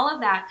no, all of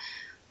that.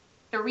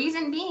 The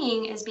reason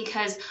being is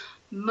because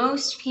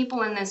most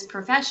people in this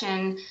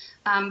profession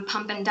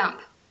pump and dump.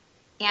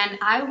 And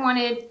I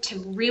wanted to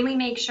really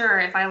make sure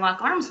if I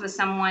lock arms with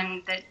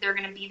someone that they're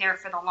going to be there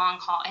for the long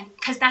haul. And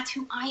because that's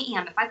who I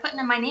am. If I put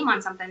my name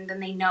on something,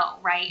 then they know,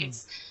 right?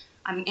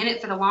 I'm in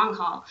it for the long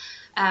haul.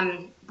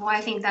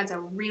 I think that's a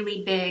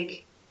really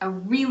big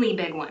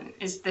one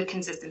is the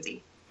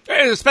consistency.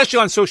 And especially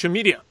on social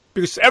media,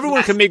 because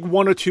everyone can make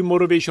 1 or 2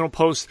 motivational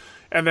posts.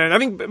 And then I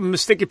think the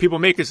mistake that people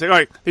make is say, all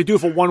right, they do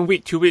it for 1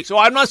 week, 2 weeks. Oh,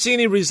 I'm not seeing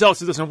any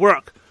results. It doesn't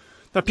work.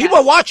 Now, people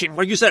are watching.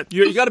 Like you said,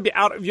 you got to be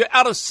out. If you're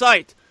out of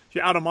sight,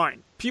 you're out of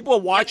mind. People are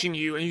watching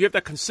you, and you get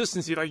that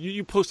consistency. Like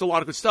you post a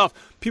lot of good stuff.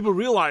 People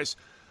realize,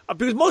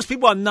 because most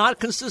people are not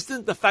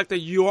consistent. The fact that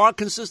you are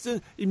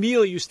consistent,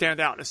 immediately you stand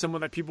out as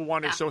someone that people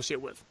want to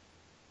associate with.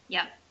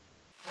 Yep.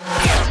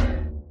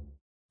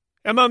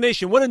 MLM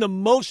Nation, one of the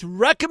most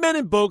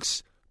recommended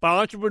books by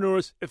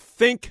entrepreneurs is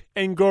Think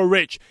and Grow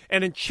Rich.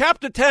 And in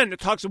chapter 10, it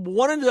talks about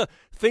one of the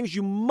things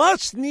you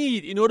must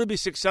need in order to be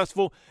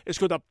successful. It's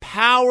called the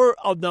power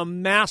of the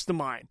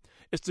mastermind.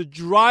 It's the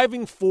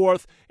driving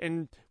force.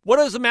 And what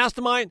is a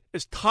mastermind?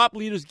 It's top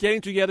leaders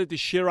getting together to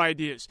share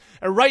ideas.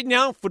 And right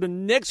now, for the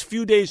next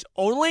few days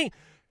only,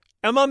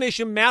 MLM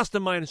Nation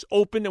Mastermind is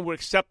open and we're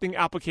accepting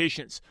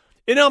applications.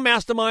 In our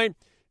mastermind,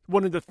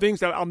 one of the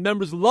things that our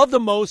members love the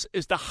most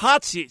is the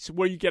hot seats,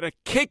 where you get a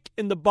kick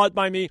in the butt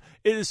by me.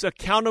 It is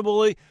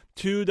accountability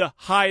to the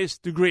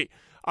highest degree.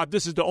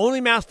 This is the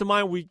only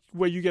mastermind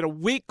where you get a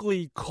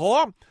weekly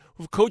call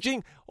with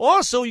coaching.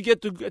 Also, you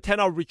get to attend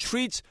our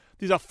retreats.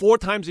 These are 4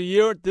 times a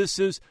year.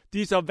 These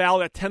are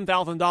valued at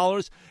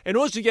 $10,000. And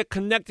also you get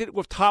connected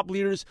with top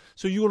leaders.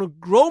 So you're going to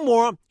grow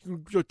more,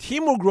 your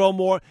team will grow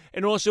more,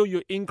 and also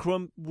your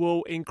income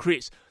will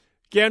increase.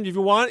 Again, if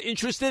you want,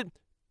 interested,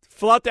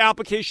 fill out the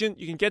application.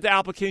 You can get the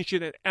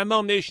application at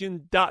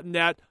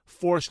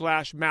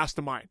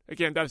mlmnation.net/mastermind.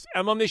 Again, that's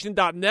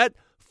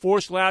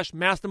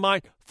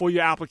mlmnation.net/mastermind for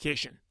your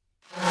application.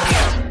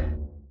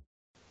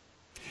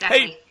 Definitely.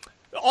 Hey,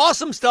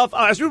 awesome stuff.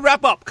 As we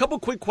wrap up, a couple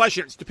quick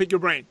questions to pick your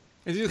brain.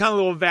 And these are kind of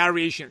little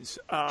variations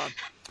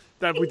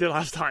that we did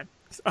last time.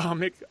 I'll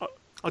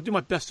do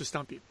my best to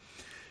stump you.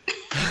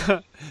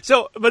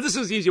 But this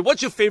is easy.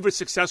 What's your favorite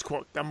success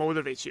quote that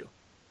motivates you?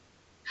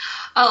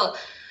 Oh,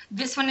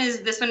 this one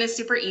is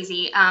super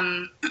easy.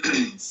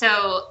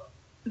 So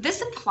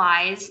this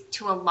applies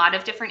to a lot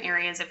of different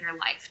areas of your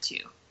life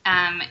too.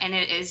 And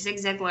it is Zig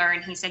Ziglar,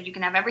 and he said you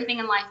can have everything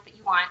in life that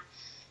you want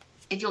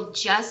if you'll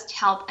just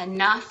help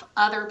enough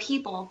other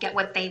people get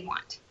what they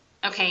want.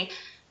 Okay,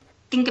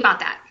 think about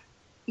that.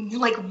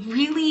 Like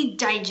really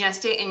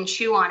digest it and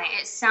chew on it.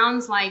 It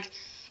sounds like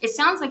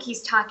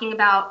he's talking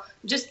about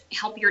just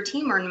help your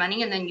team earn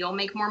money and then you'll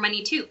make more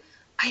money too.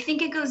 I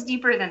think it goes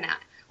deeper than that.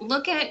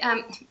 Look at,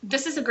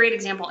 this is a great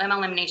example,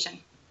 MLM Nation,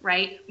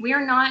 right? We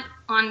are not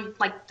on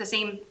like the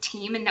same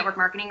team in network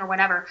marketing or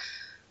whatever,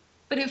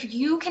 but if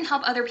you can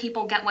help other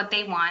people get what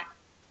they want,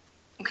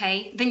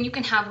 okay, then you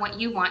can have what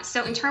you want.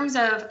 So in terms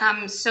of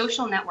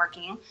social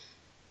networking,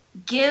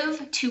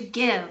 give to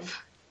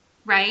give,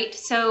 right?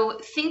 So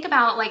think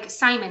about like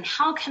Simon,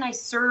 how can I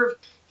serve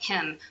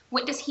him?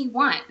 What does he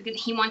want?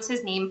 He wants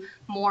his name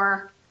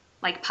more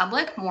like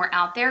public, more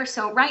out there.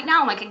 So right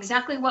now, like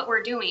exactly what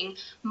we're doing,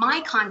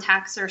 my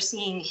contacts are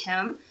seeing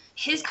him,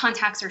 his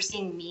contacts are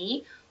seeing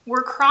me.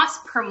 We're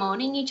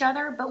cross-promoting each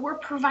other, but we're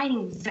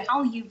providing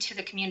value to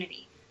the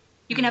community.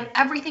 You can have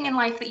everything in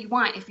life that you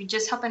want if you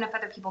just help enough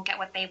other people get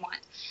what they want.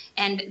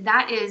 And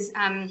that is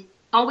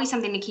always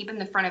something to keep in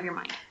the front of your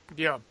mind.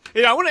 Yeah.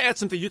 I want to add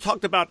something. You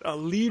talked about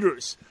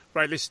leaders,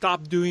 right? They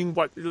stop doing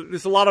what,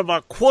 there's a lot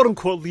of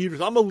quote-unquote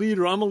leaders. I'm a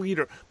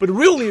leader. But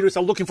real leaders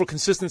are looking for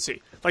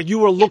consistency. Like you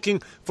were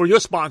looking for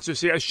your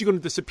sponsors. Is she going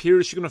to disappear?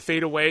 Is she going to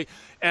fade away?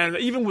 And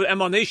even with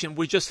MLM Nation,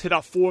 we just hit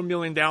our 4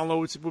 million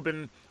downloads. We've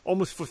been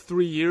almost for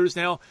 3 years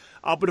now.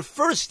 But the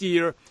first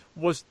year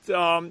was,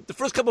 the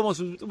first couple of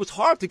months, it was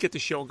hard to get the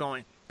show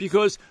going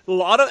because a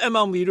lot of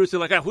MLM leaders are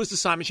like, who's the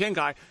Simon Chan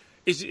guy?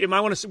 Am I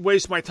want to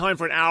waste my time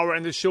for an hour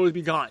and the show will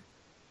be gone?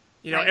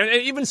 You know, right. and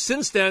even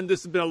since then,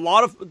 there's been a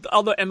lot of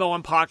other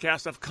MLM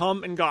podcasts that have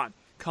come and gone.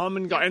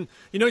 And,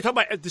 you talk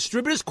about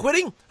distributors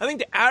quitting. I think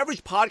the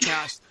average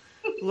podcast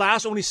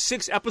lasts only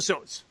 6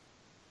 episodes.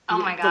 Oh,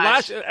 my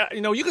gosh. The last,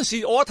 you can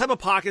see all type of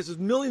podcasts. There's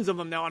millions of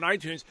them now on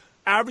iTunes.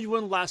 Average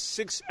one lasts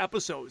 6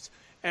 episodes.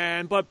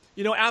 But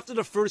after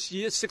the first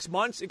year, 6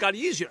 months, it got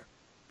easier.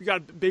 We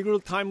got bigger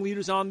time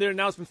leaders on there.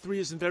 Now it's been 3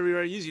 years and very,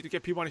 very easy to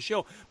get people on the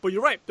show. But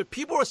you're right. The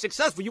people are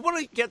successful. You want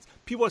to get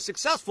people who are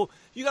successful,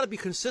 you got to be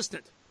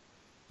consistent.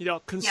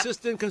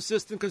 Consistent.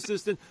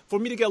 For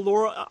me to get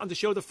Laura on the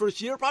show the first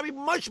year, probably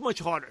much, much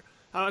harder.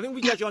 I think we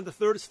got you on the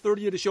third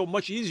year of the show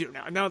much easier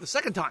now. And now the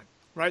second time,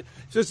 right?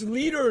 So as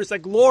leaders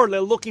like Laura,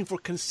 they're looking for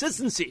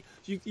consistency.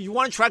 You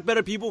want to attract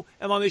better people,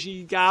 MLM Nation,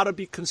 you got to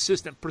be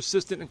consistent,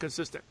 persistent, and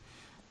consistent.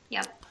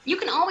 Yep. You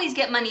can always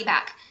get money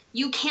back.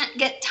 You can't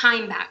get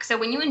time back. So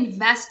when you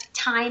invest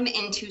time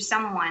into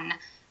someone,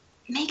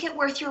 make it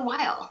worth your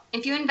while.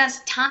 If you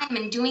invest time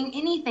in doing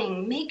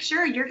anything, make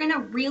sure you're going to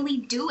really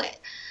do it.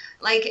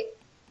 Like,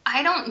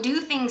 I don't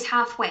do things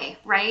halfway,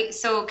 right?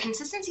 So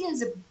consistency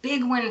is a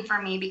big one for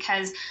me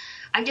because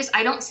I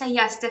don't say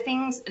yes to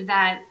things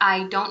that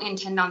I don't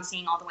intend on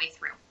seeing all the way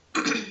through.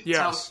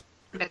 Yes.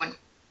 So, big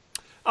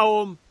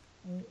one.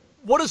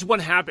 What is one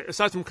habit,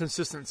 aside from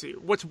consistency,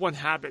 what's one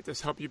habit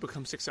that's helped you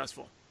become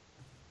successful?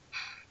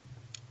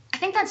 I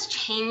think that's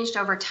changed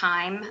over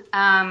time.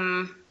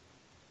 In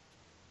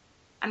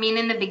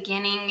the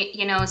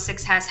beginning,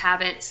 success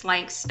habits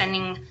like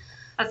spending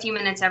a few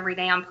minutes every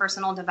day on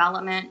personal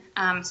development,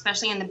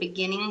 especially in the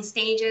beginning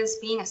stages,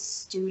 being a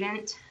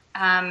student.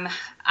 I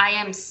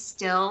am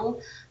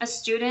still a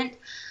student.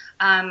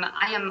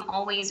 I am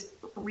always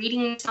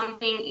reading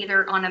something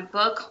either on a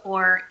book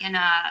or in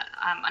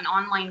an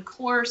online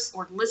course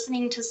or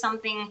listening to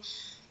something.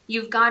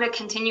 You've got to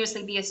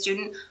continuously be a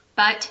student,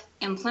 but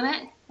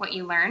implement what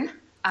you learn.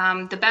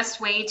 The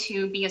best way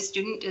to be a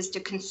student is to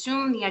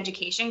consume the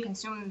education,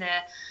 consume the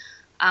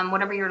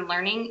whatever you're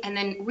learning, and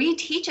then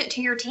reteach it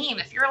to your team.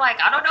 If you're like,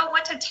 I don't know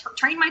what to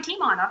train my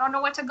team on, I don't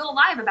know what to go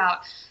live about,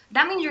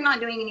 that means you're not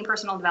doing any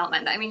personal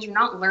development. That means you're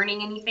not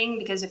learning anything,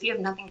 because if you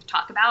have nothing to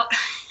talk about,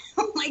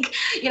 like,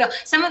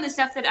 some of the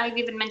stuff that I've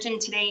even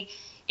mentioned today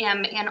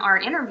in our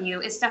interview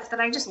is stuff that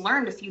I just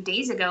learned a few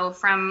days ago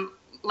from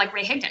like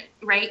Ray Higdon,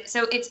 right?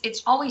 So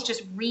it's always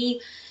just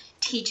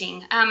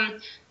re-teaching.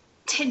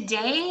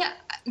 Today,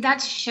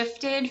 that's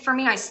shifted for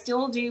me. I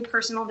still do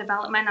personal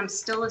development. I'm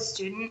still a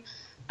student.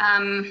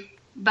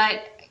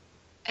 But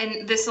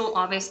this will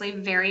obviously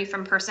vary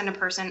from person to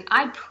person.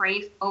 I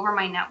pray over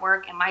my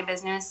network and my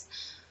business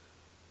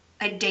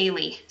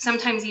daily,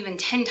 sometimes even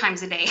 10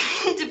 times a day,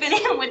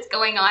 depending on what's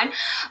going on.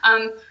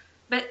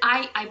 But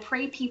I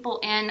pray people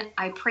in.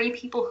 I pray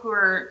people who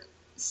are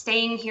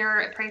staying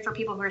here. I pray for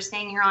people who are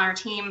staying here on our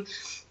team.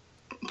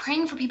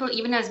 Praying for people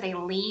even as they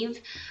leave.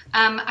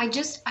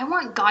 I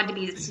want God to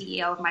be the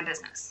CEO of my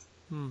business.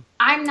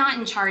 I'm not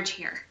in charge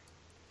here.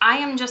 I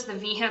am just the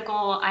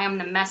vehicle. I am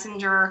the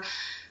messenger.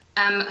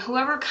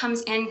 Whoever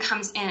comes in,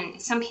 comes in.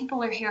 Some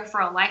people are here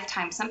for a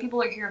lifetime. Some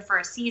people are here for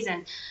a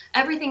season.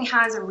 Everything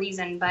has a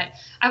reason. But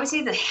I would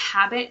say the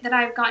habit that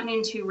I've gotten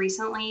into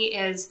recently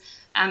is,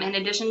 in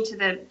addition to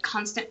the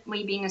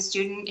constantly being a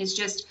student, is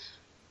just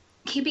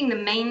keeping the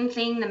main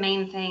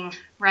thing,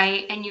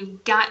 right? And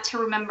you've got to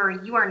remember,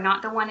 you are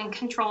not the one in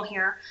control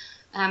here.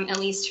 At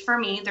least for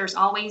me, there's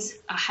always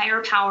a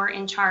higher power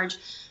in charge,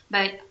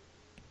 but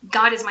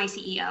God is my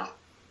CEO.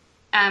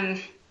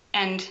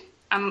 And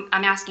I'm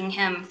asking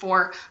him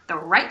for the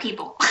right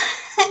people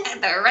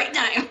at the right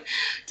time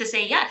to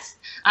say yes,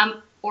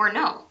 or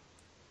no.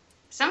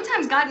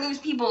 Sometimes God moves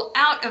people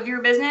out of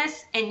your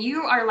business and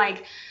you are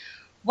like,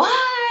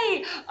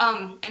 why?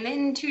 And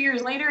then 2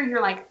 years later,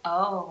 you're like,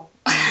 oh,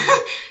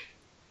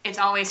 it's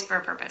always for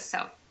a purpose.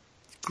 So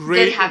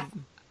great.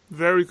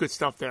 Very good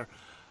stuff there.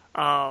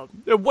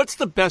 What's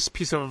the best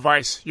piece of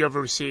advice you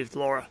ever received,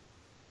 Laura?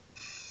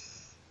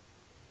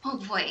 Oh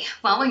boy.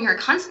 Well, when you're a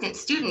constant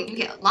student, you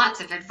get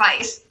lots of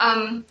advice.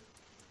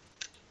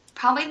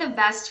 Probably the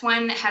best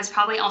one has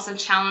probably also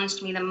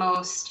challenged me the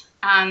most,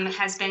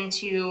 has been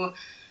to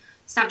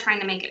stop trying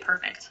to make it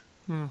perfect.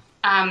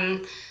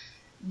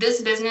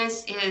 This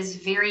business is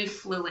very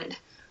fluid,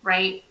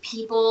 right?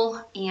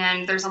 People,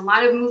 and there's a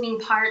lot of moving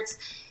parts.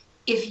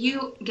 If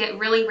you get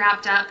really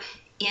wrapped up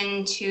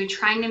into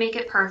trying to make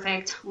it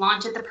perfect,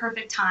 launch at the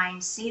perfect time,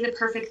 say the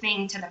perfect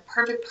thing to the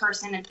perfect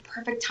person at the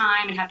perfect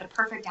time, and have the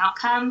perfect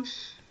outcome,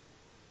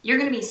 you're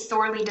going to be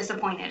sorely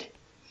disappointed.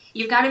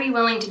 You've got to be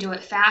willing to do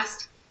it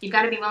fast. You've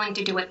got to be willing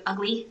to do it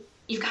ugly.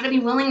 You've got to be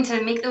willing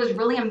to make those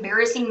really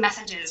embarrassing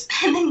messages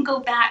and then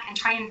go back and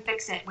try and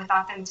fix it with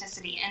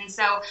authenticity. And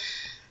so,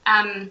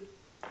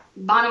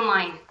 bottom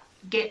line,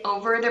 get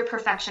over the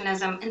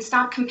perfectionism and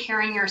stop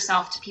comparing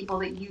yourself to people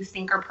that you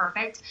think are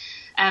perfect.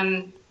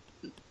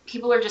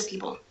 People are just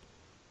people.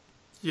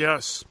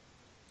 Yes.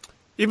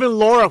 Even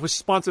Laura, who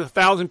sponsored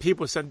 1,000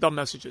 people, sent dumb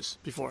messages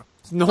before.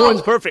 No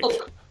one's perfect.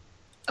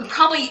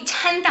 Probably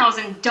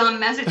 10,000 dumb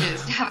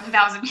messages to have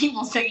 1,000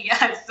 people say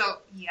yes. So,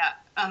 yeah,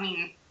 I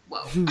mean,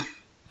 whoa.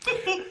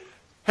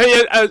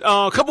 Hey,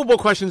 a couple more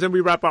questions and we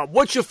wrap up.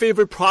 What's your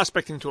favorite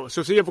prospecting tool?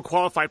 So say you have a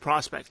qualified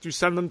prospect. Do you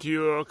send them to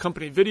your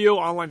company video,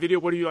 online video?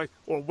 What do you like?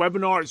 Or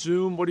webinar,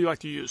 Zoom? What do you like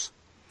to use?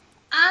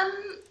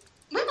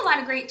 We have a lot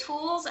of great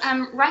tools.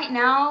 Right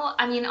now,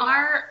 I mean,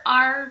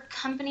 our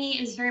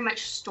company is very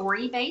much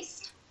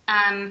story-based.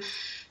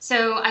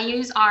 So I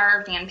use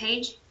our fan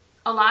page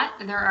a lot.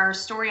 There are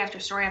story after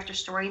story after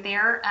story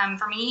there.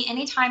 For me,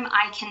 anytime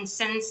I can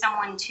send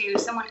someone to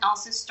someone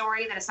else's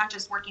story that it's not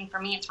just working for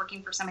me, it's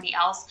working for somebody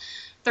else,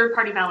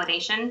 third-party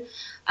validation.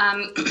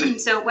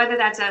 So whether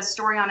that's a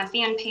story on a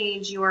fan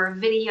page, your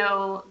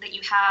video that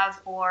you have,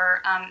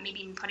 or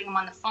maybe even putting them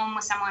on the phone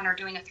with someone or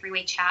doing a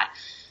three-way chat,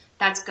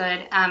 that's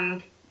good.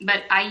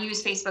 But I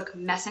use Facebook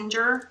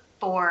Messenger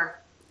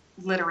for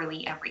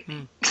literally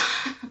everything.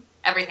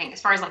 Everything.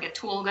 As far as like a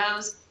tool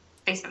goes,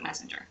 Facebook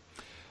Messenger.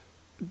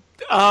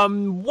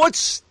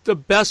 What's the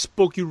best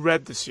book you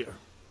read this year?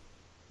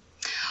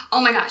 Oh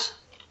my gosh.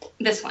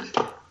 This one.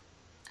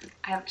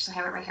 I actually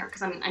have it right here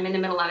because I'm in the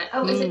middle of it.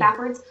 Oh, is it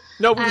backwards?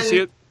 No, we can see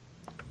it.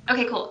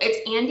 Okay, cool.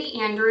 It's Andy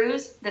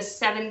Andrews, The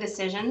 7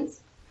 Decisions.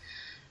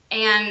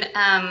 And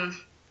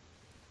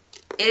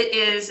it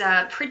is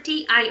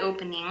pretty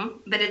eye-opening,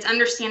 but it's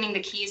understanding the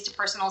keys to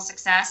personal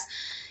success.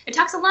 It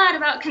talks a lot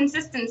about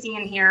consistency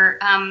in here.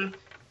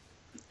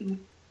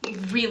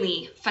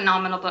 Really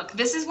phenomenal book.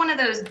 This is one of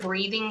those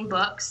breathing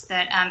books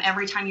that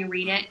every time you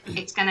read it,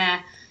 it's going to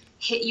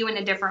hit you in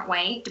a different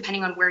way,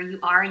 depending on where you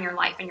are in your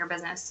life and your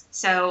business.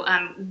 So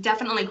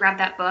definitely grab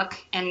that book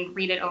and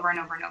read it over and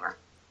over and over.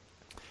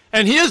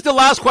 And here's the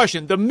last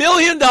question, the $1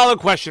 million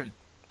question.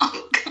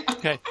 Oh, God.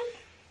 Okay.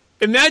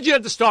 Imagine you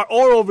have to start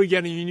all over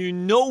again and you knew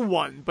no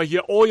one, but you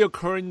have all your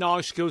current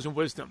knowledge, skills, and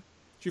wisdom.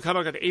 You're kind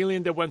of like an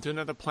alien that went to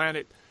another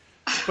planet,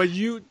 but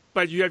you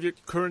have your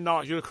current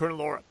knowledge. You're the current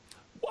Laura.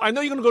 I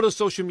know you're going to go to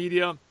social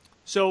media.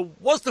 So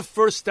what's the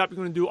first step you're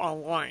going to do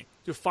online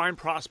to find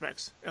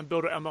prospects and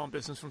build an MLM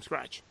business from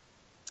scratch?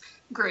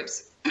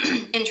 Groups,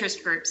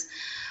 interest groups.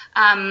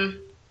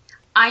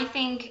 I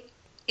think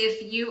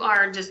if you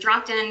are just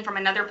dropped in from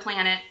another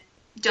planet,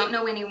 don't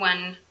know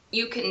anyone,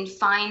 you can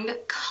find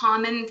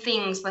common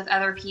things with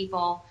other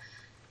people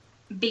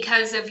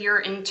because of your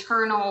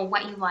internal,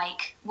 what you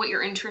like, what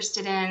you're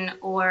interested in,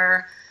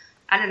 or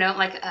I don't know,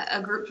 like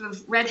a group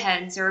of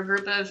redheads or a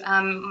group of,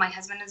 my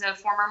husband is a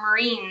former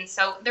Marine.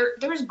 So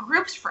there's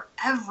groups for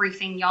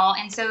everything, y'all.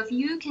 And so if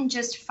you can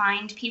just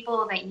find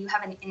people that you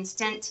have an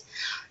instant,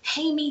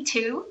 hey, me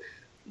too,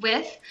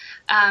 with,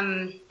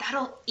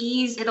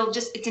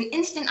 it's an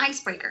instant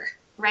icebreaker,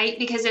 right?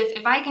 Because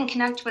if I can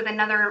connect with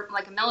another,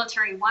 like a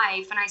military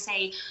wife, and I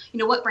say,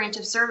 what branch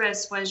of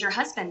service was your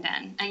husband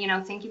in?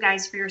 And, thank you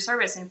guys for your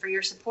service and for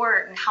your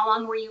support. And how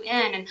long were you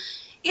in? And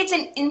it's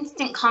an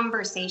instant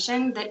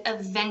conversation that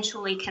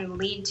eventually can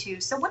lead to,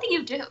 so what do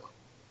you do?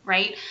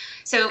 Right?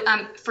 So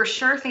for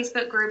sure,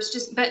 Facebook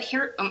groups, but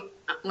here,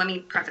 let me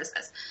preface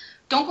this.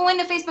 Don't go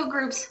into Facebook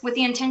groups with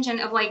the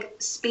intention of like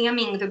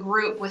spamming the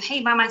group with,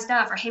 hey, buy my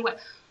stuff, or hey, what?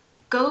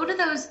 Go to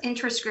those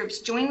interest groups,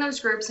 join those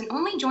groups, and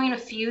only join a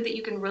few that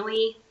you can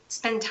really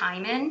spend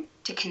time in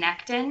to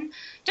connect in.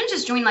 Don't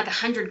just join like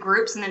 100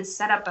 groups and then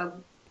set up a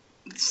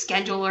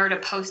scheduler to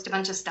post a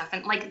bunch of stuff.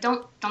 And like,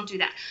 don't do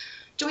that.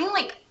 Join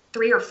like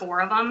 3 or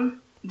 4 of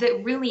them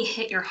that really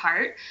hit your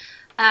heart,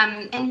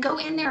 and go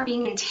in there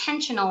being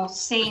intentional,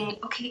 saying,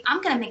 okay,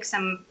 I'm going to make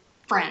some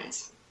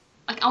friends.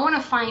 Like, I want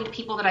to find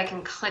people that I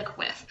can click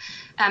with.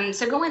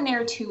 So go in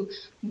there to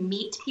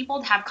meet people,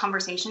 to have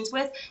conversations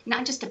with,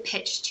 not just to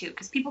pitch to,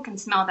 because people can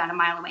smell that a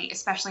mile away,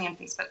 especially in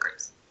Facebook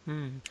groups.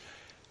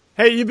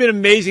 Hey, you've been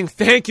amazing.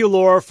 Thank you,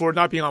 Laura, for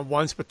not being on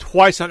once, but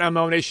twice on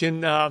MLM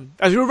Nation.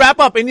 As we wrap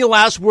up, any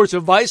last words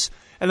of advice?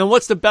 And then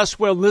what's the best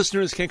way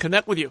listeners can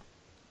connect with you?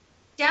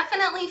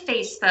 Definitely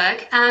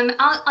Facebook.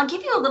 I'll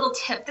give you a little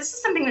tip. This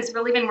is something that's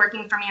really been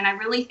working for me, and I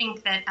really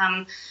think that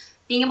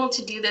being able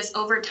to do this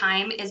over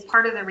time is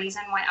part of the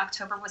reason why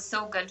October was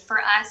so good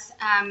for us,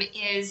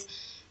 is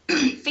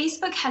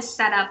Facebook has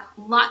set up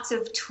lots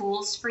of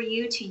tools for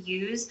you to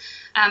use.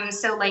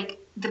 So like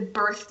the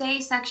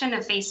birthday section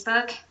of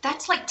Facebook,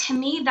 that's like, to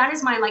me, that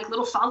is my like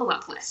little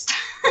follow-up list.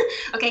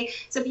 Okay,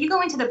 so if you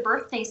go into the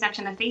birthday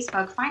section of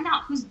Facebook, find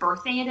out whose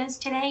birthday it is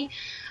today,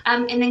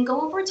 and then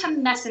go over to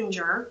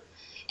Messenger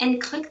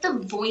and click the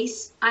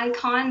voice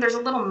icon. There's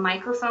a little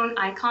microphone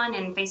icon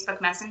in Facebook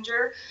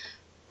Messenger.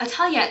 I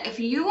tell you, if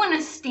you want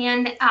to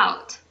stand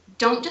out,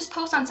 don't just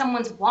post on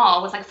someone's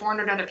wall with like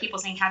 400 other people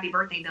saying happy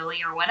birthday,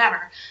 Billy, or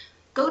whatever.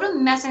 Go to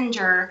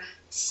Messenger.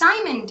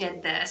 Simon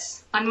did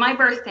this on my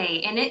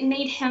birthday, and it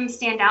made him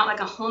stand out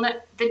like a whole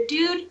nother. The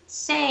dude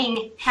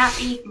sang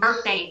happy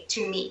birthday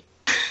to me.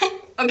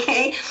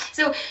 Okay,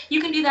 so you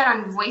can do that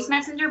on voice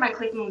messenger by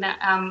clicking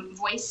the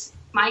voice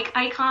mic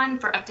icon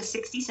for up to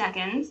 60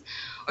 seconds.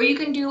 Or you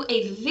can do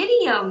a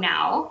video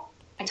now.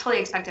 I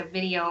totally expect a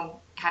video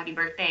happy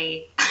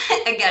birthday.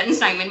 Again,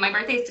 Simon, my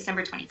birthday is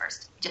December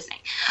 21st, just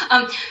saying.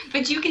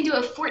 But you can do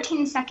a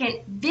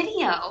 14-second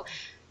video.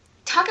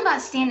 Talk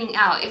about standing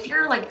out. If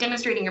you're like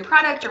demonstrating your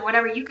product or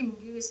whatever, you can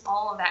use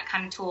all of that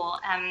kind of tool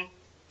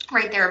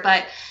right there.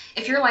 But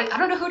if you're like, I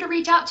don't know who to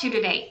reach out to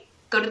today,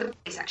 go to the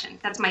birthday section.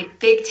 That's my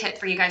big tip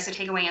for you guys to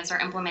take away and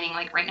start implementing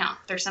like right now.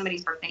 If there's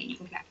somebody's birthday, you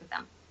can connect with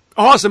them.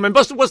 Awesome. And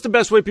what's the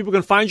best way people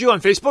can find you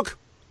on Facebook?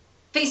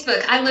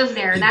 Facebook. I live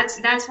there.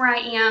 That's where I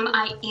am.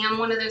 I am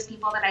one of those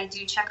people that I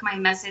do check my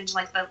message,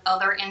 like the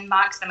other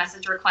inbox, the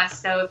message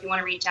request. So if you want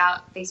to reach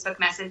out, Facebook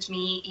message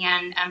me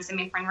and send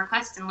me a friend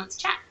request and let's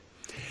chat.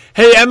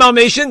 Hey, MLM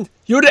Nation,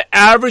 you're the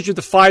average of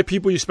the 5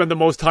 people you spend the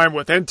most time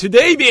with. And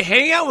today we're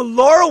hanging out with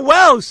Laura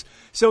Wells.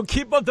 So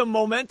keep up the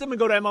momentum and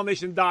go to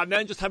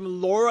MLMNation.net. Just type in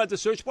Laura at the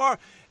search bar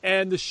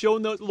and the show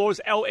notes, Laura's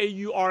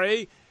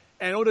Laura.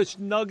 And all the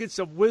nuggets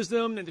of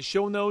wisdom and the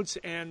show notes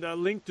and the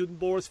link to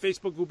Laura's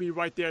Facebook will be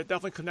right there.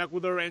 Definitely connect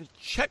with her and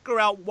check her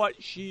out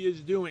what she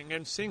is doing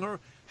and sing her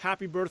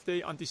happy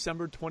birthday on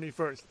December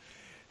 21st.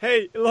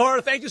 Hey,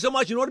 Laura, thank you so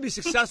much. In order to be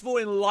successful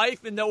in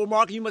life and network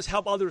marketing, you must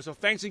help others. So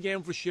thanks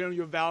again for sharing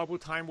your valuable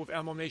time with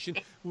MLM Nation.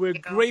 We're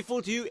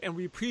grateful to you and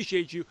we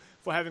appreciate you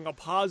for having a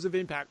positive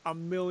impact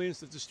on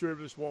millions of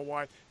distributors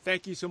worldwide.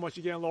 Thank you so much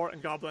again, Laura,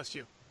 and God bless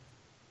you.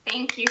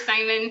 Thank you,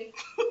 Simon.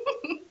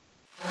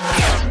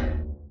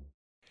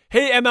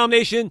 Hey, MLM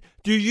Nation,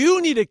 do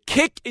you need a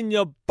kick in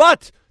your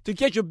butt to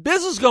get your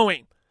business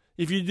going?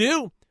 If you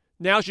do,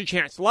 now's your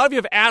chance. A lot of you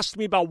have asked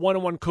me about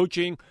one-on-one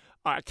coaching,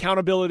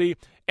 accountability,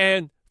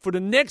 and for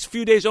the next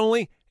few days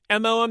only,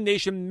 MLM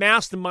Nation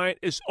Mastermind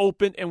is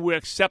open and we're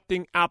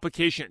accepting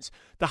applications.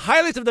 The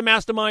highlights of the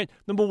Mastermind,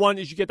 number 1,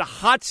 is you get the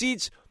hot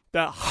seats,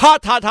 the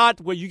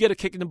hot, where you get a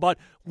kick in the butt,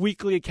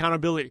 weekly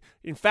accountability.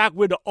 In fact,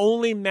 we're the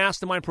only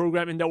mastermind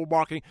program in network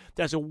marketing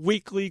that's a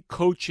weekly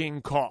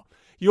coaching call.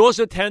 You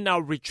also attend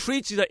our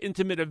retreats. These are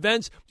intimate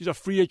events. These are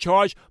free of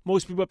charge.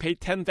 Most people pay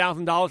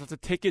 $10,000 as a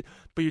ticket,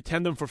 but you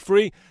attend them for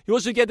free. You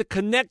also get to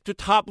connect to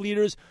top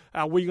leaders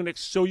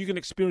so you can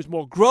experience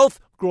more growth,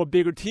 grow a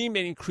bigger team,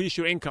 and increase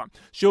your income.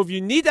 So if you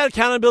need that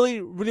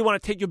accountability, really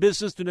want to take your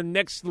business to the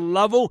next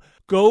level,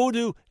 go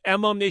to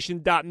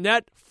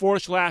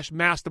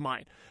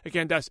mlmnation.net/mastermind.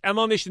 Again, that's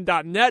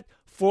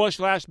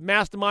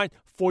mlmnation.net/mastermind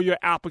for your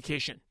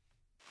application.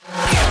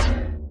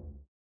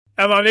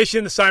 MLM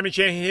Nation, Simon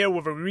Chan here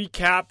with a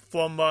recap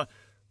from a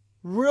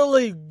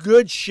really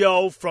good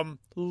show from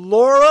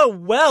Laura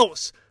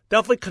Wells.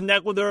 Definitely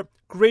connect with her.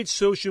 Great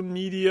social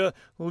media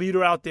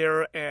leader out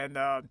there,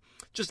 and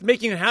just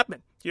making it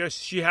happen. You know,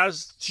 she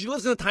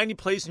lives in a tiny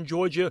place in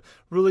Georgia,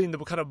 really in the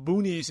kind of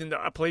boonies in the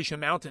Appalachian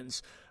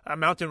Mountains,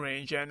 mountain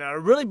range, and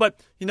but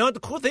the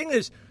cool thing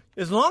is,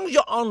 as long as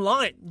you're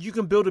online, you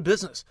can build a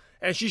business.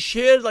 And she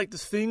shared like the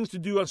things to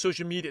do on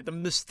social media, the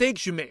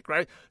mistakes you make,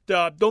 right?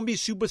 Don't be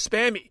super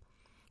spammy,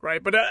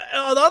 right? But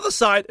on the other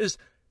side is,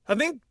 I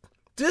think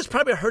this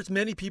probably hurts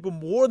many people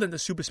more than the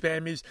super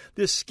spammies.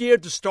 They're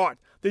scared to start.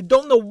 They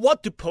don't know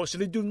what to post, so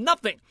they do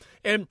nothing.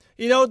 And,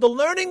 the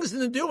learning is in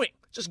the doing.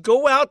 Just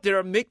go out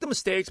there, make the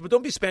mistakes, but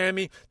don't be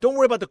spammy. Don't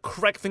worry about the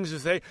correct things to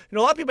say. A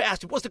lot of people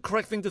ask you, what's the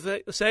correct thing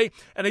to say?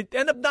 And they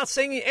end up not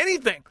saying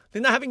anything.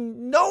 They're not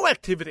having no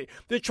activity.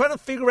 They're trying to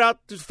figure out,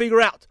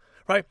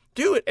 right?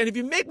 Do it. And if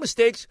you make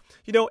mistakes,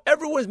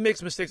 everyone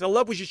makes mistakes. I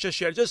love what you just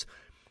shared.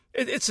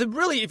 It's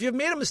really, if you've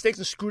made a mistake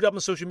and screwed up on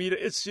social media,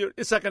 it's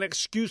like an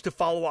excuse to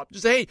follow up.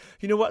 Just say, hey,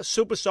 you know what?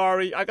 Super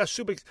sorry. I got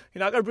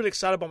really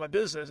excited about my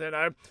business, and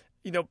I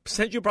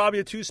sent you probably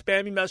a too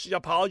spammy message. I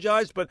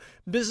apologize, but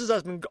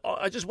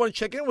I just want to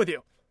check in with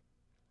you.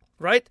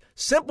 Right?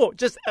 Simple.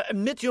 Just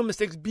admit your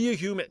mistakes. Be a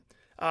human.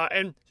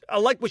 And I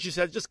like what you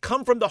said. Just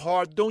come from the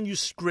heart. Don't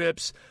use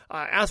scripts.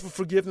 Ask for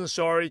forgiveness.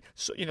 Sorry.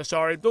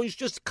 Sorry. Don't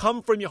just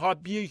come from your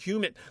heart. Be a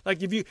human.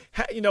 Like if you,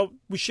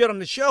 we shared on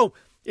the show,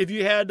 if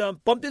you had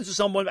bumped into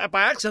someone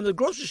by accident at the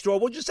grocery store,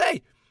 what'd you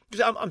say?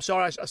 Because I'm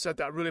sorry I said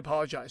that. I really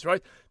apologize.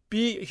 Right?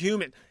 Be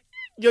human.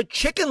 Your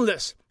chicken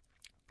list.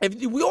 If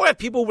we all have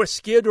people we're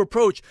scared to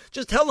approach,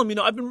 just tell them,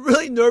 I've been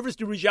really nervous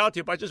to reach out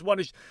to you, but I just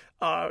want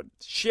to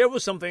share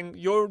with something.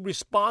 Your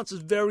response is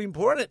very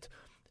important,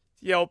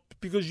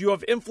 because you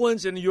have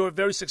influence and you're a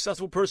very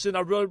successful person.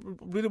 I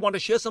really want to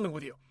share something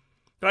with you,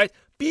 right?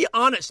 Be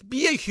honest.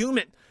 Be a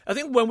human. I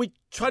think when we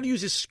try to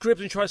use this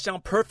script and try to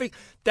sound perfect,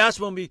 that's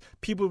when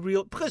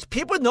because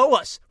people know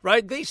us,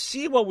 right? They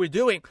see what we're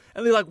doing,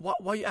 and they're like, why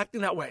are you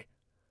acting that way?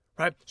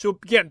 Right? So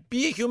again,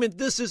 be a human.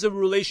 This is a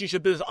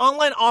relationship business.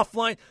 Online,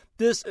 offline,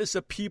 this is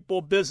a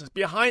people business.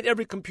 Behind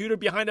every computer,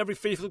 behind every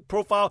Facebook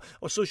profile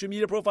or social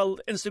media profile,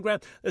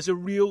 Instagram, there's a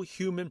real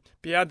human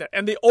behind that.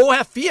 And they all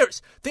have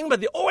fears. Think about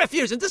it. They all have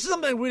fears. And this is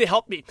something that really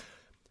helped me.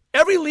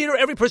 Every leader,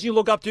 every person you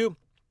look up to,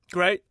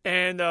 right?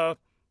 And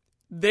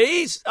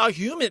they are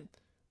human.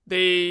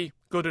 They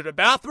go to the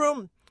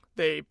bathroom.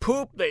 They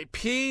poop. They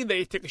pee.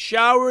 They take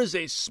showers.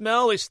 They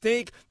smell. They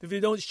stink. If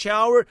they don't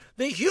shower,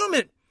 they're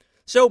human.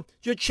 So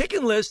your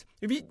chicken list,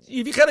 if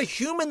you kind of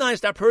humanize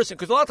that person,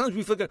 because a lot of times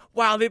we feel like,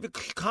 wow, they've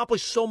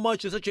accomplished so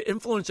much, they're such an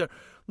influencer.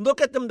 Look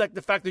at them like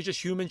the fact they're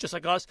just human, just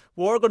like us.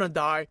 We're going to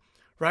die,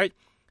 right?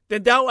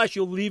 Then that will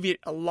actually alleviate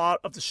a lot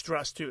of the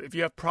stress too. If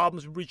you have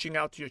problems reaching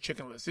out to your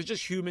chicken list, they're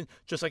just human,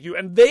 just like you.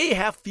 And they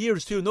have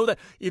fears too. Know that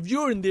if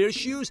you're in their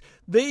shoes,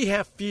 they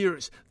have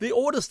fears.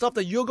 All the stuff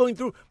that you're going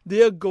through,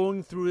 they're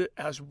going through it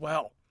as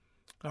well.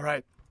 All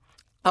right.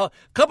 A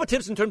couple of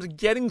tips in terms of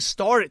getting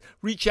started.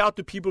 Reach out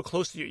to people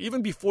close to you.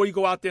 Even before you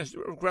go out there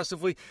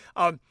aggressively,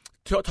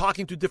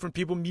 talking to different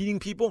people, meeting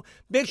people.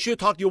 Make sure you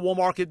talk to your warm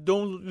market.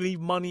 Don't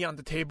leave money on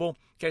the table.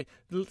 Okay?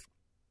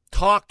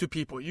 Talk to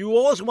people. You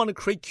always want to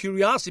create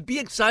curiosity. Be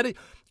excited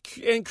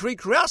and create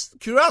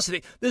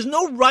curiosity. There's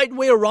no right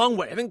way or wrong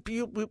way. I think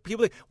people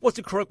think, what's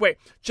the correct way?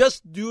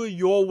 Just do it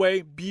your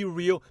way. Be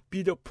real.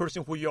 Be the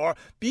person who you are.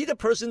 Be the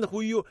person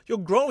who you're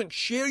growing.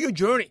 Share your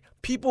journey.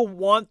 People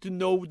want to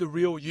know the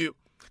real you.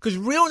 Because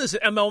realness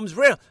in MLM is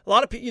rare. A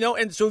lot of people,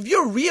 and so if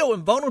you're real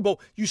and vulnerable,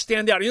 you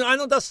stand out. I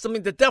know that's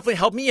something that definitely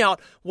helped me out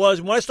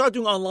was when I started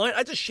doing online,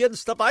 I just shared the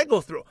stuff I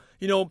go through.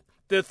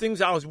 The things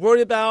I was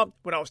worried about,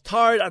 when I was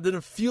tired, I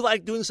didn't feel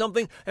like doing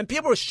something. And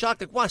people were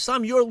shocked, like, wow,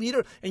 Sam, you're a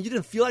leader and you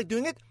didn't feel like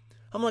doing it?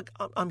 I'm like,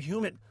 I'm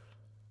human.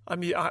 I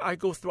mean, I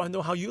go through, I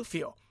know how you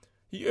feel.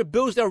 It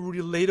builds that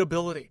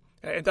relatability.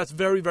 And that's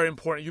very, very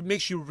important. It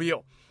makes you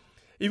real.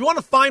 If you want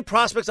to find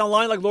prospects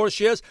online like Laura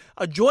shares,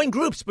 join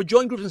groups, but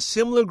join groups in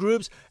similar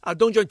groups.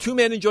 Don't join too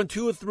many, join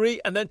 2 or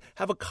 3, and then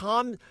have a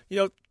common,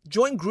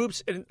 join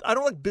groups. And I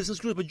don't like business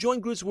groups, but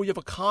join groups where you have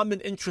a common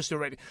interest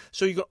already.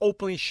 So you can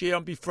openly share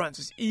and be friends.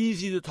 It's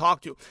easy to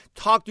talk to.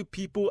 Talk to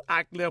people,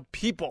 act like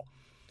people.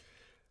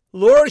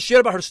 Laura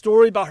shared about her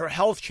story about her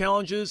health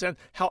challenges and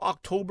how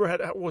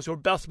October was her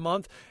best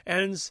month.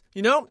 And,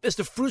 it's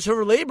the fruits of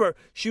her labor.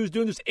 She was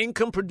doing these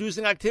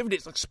income-producing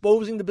activities,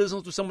 exposing the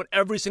business to someone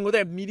every single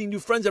day, meeting new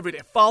friends every day,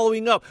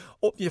 following up,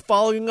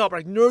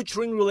 like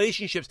nurturing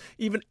relationships,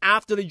 even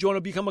after they join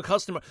or become a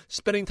customer,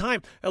 spending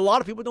time. And a lot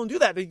of people don't do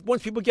that.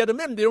 Once people get them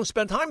in, they don't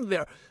spend time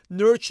there.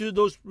 Nurture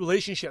those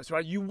relationships,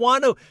 right? You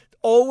want to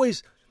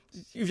always...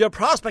 If you're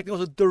prospecting,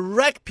 also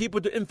direct people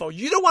to info.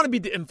 You don't want to be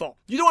the info.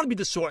 You don't want to be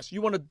the source. You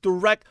want to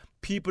direct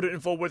people to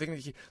info where they can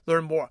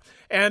learn more.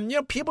 And,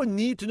 people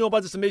need to know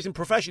about this amazing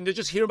profession. They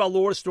just hear about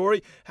Laura's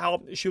story,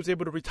 how she was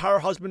able to retire her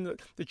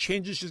husband, the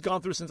changes she's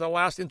gone through since I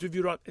last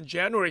interviewed her in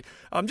January.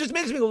 Just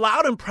makes me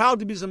loud and proud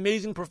to be this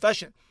amazing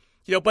profession.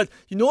 But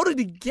in order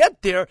to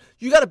get there,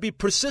 you got to be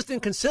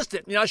persistent,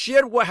 consistent. I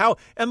shared how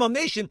MLM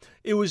Nation,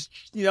 it was,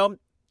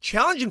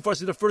 challenging for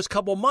us in the first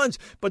couple of months,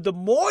 but the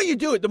more you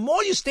do it, the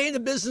more you stay in the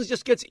business, it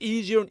just gets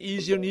easier and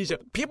easier and easier.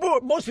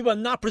 Most people are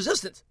not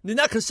persistent. They're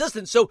not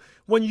consistent. So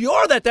when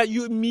you're that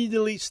you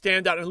immediately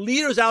stand out. And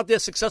leaders out there,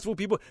 successful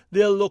people,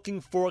 they're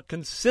looking for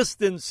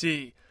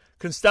consistency.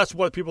 Because that's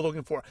what people are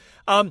looking for.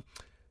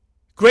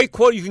 Great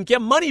quote, you can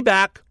get money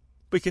back,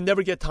 but you can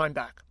never get time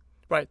back,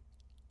 right?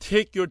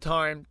 Take your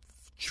time.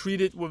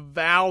 Treat it with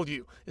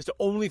value. It's the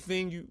only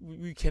thing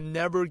you can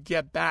never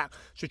get back.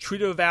 So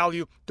treat it with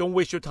value. Don't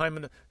waste your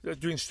time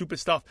doing stupid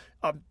stuff.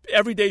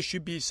 Every day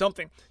should be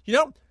something.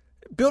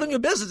 Building your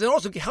business and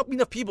also helping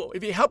enough people.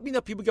 If you help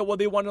enough people get what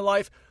they want in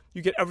life,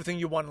 you get everything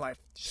you want in life.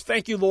 Just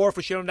thank you, Laura,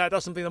 for sharing that.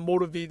 That's something that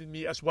motivated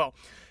me as well.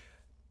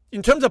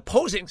 In terms of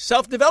posting,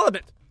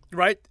 self-development,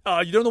 right?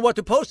 You don't know what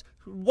to post.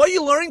 What are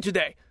you learning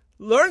today?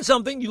 Learn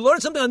something. You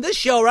learned something on this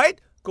show,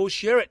 right? Go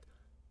share it.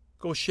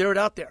 Go share it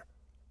out there,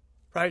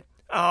 right?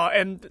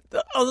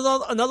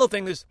 Another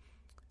thing is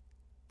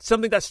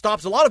something that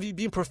stops a lot of you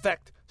being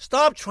perfect.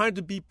 Stop trying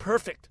to be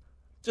perfect.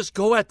 Just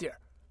go out there.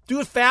 Do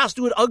it fast,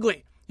 do it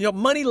ugly.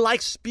 Money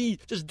likes speed.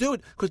 Just do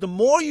it. Because the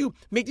more you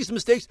make these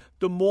mistakes,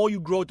 the more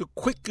you grow, the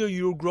quicker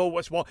you grow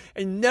as well.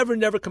 And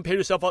never compare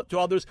yourself to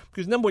others.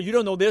 Because number one, you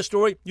don't know their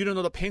story. You don't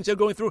know the pains they're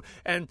going through.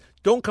 And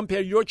don't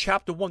compare your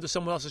chapter 1 to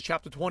someone else's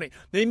chapter 20.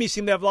 They may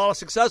seem to have a lot of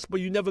success, but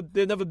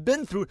they've never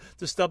been through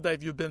the stuff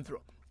that you've been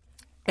through.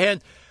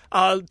 And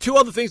two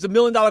other things, the $1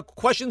 Million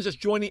Questions, just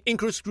joining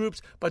interest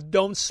groups, but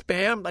don't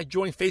spam, like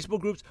joining Facebook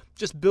groups.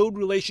 Just build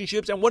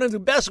relationships. And one of the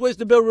best ways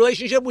to build a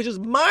relationship, which is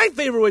my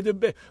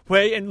favorite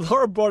way, and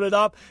Laura brought it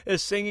up,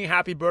 is singing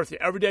happy birthday.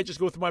 Every day I just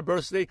go through my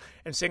birthday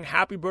and sing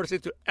happy birthday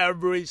to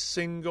every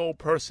single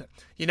person.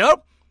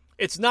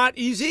 It's not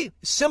easy.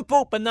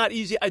 Simple, but not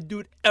easy. I do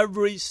it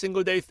every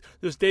single day.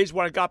 There's days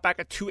where I got back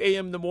at 2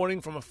 a.m. in the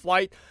morning from a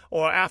flight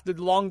or after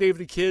the long day with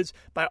the kids,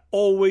 but I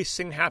always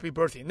sing happy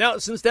birthday. Now,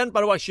 since then,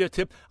 by the way, I share a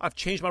tip. I've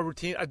changed my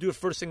routine. I do it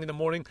first thing in the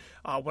morning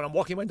when I'm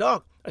walking my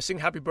dog. I sing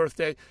happy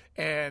birthday,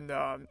 and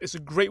it's a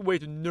great way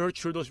to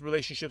nurture those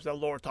relationships that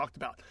Laura talked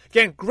about.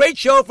 Again, great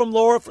show from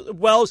Laura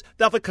Wells.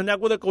 Definitely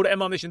connect with her. Go to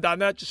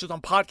MLMNation.net. Just on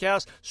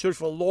podcast, search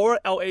for Laura,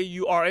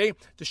 Laura.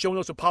 The show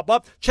notes will pop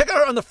up. Check out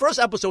her on the first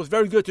episode. It's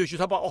very good, too. She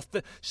spent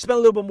a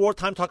little bit more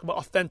time talking about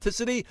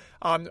authenticity.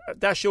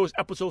 That show is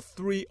episode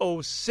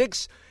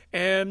 306.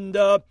 And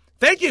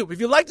thank you.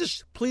 If you like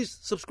this, please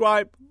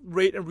subscribe,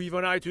 rate, and review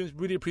on iTunes.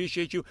 Really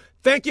appreciate you.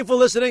 Thank you for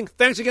listening.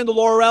 Thanks again to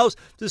Laura Wells,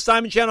 to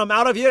Simon Chan. I'm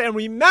out of here. And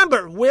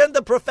remember, we're in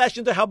the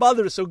profession to help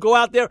others. So go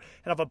out there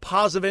and have a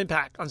positive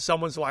impact on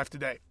someone's life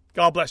today.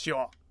 God bless you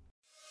all.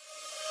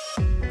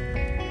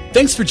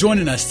 Thanks for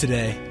joining us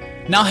today.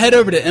 Now head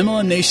over to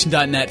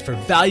MLMNation.net for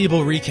valuable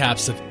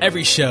recaps of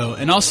every show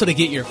and also to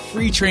get your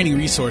free training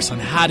resource on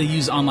how to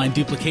use online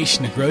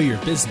duplication to grow your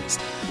business.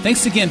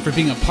 Thanks again for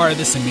being a part of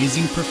this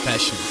amazing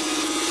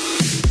profession.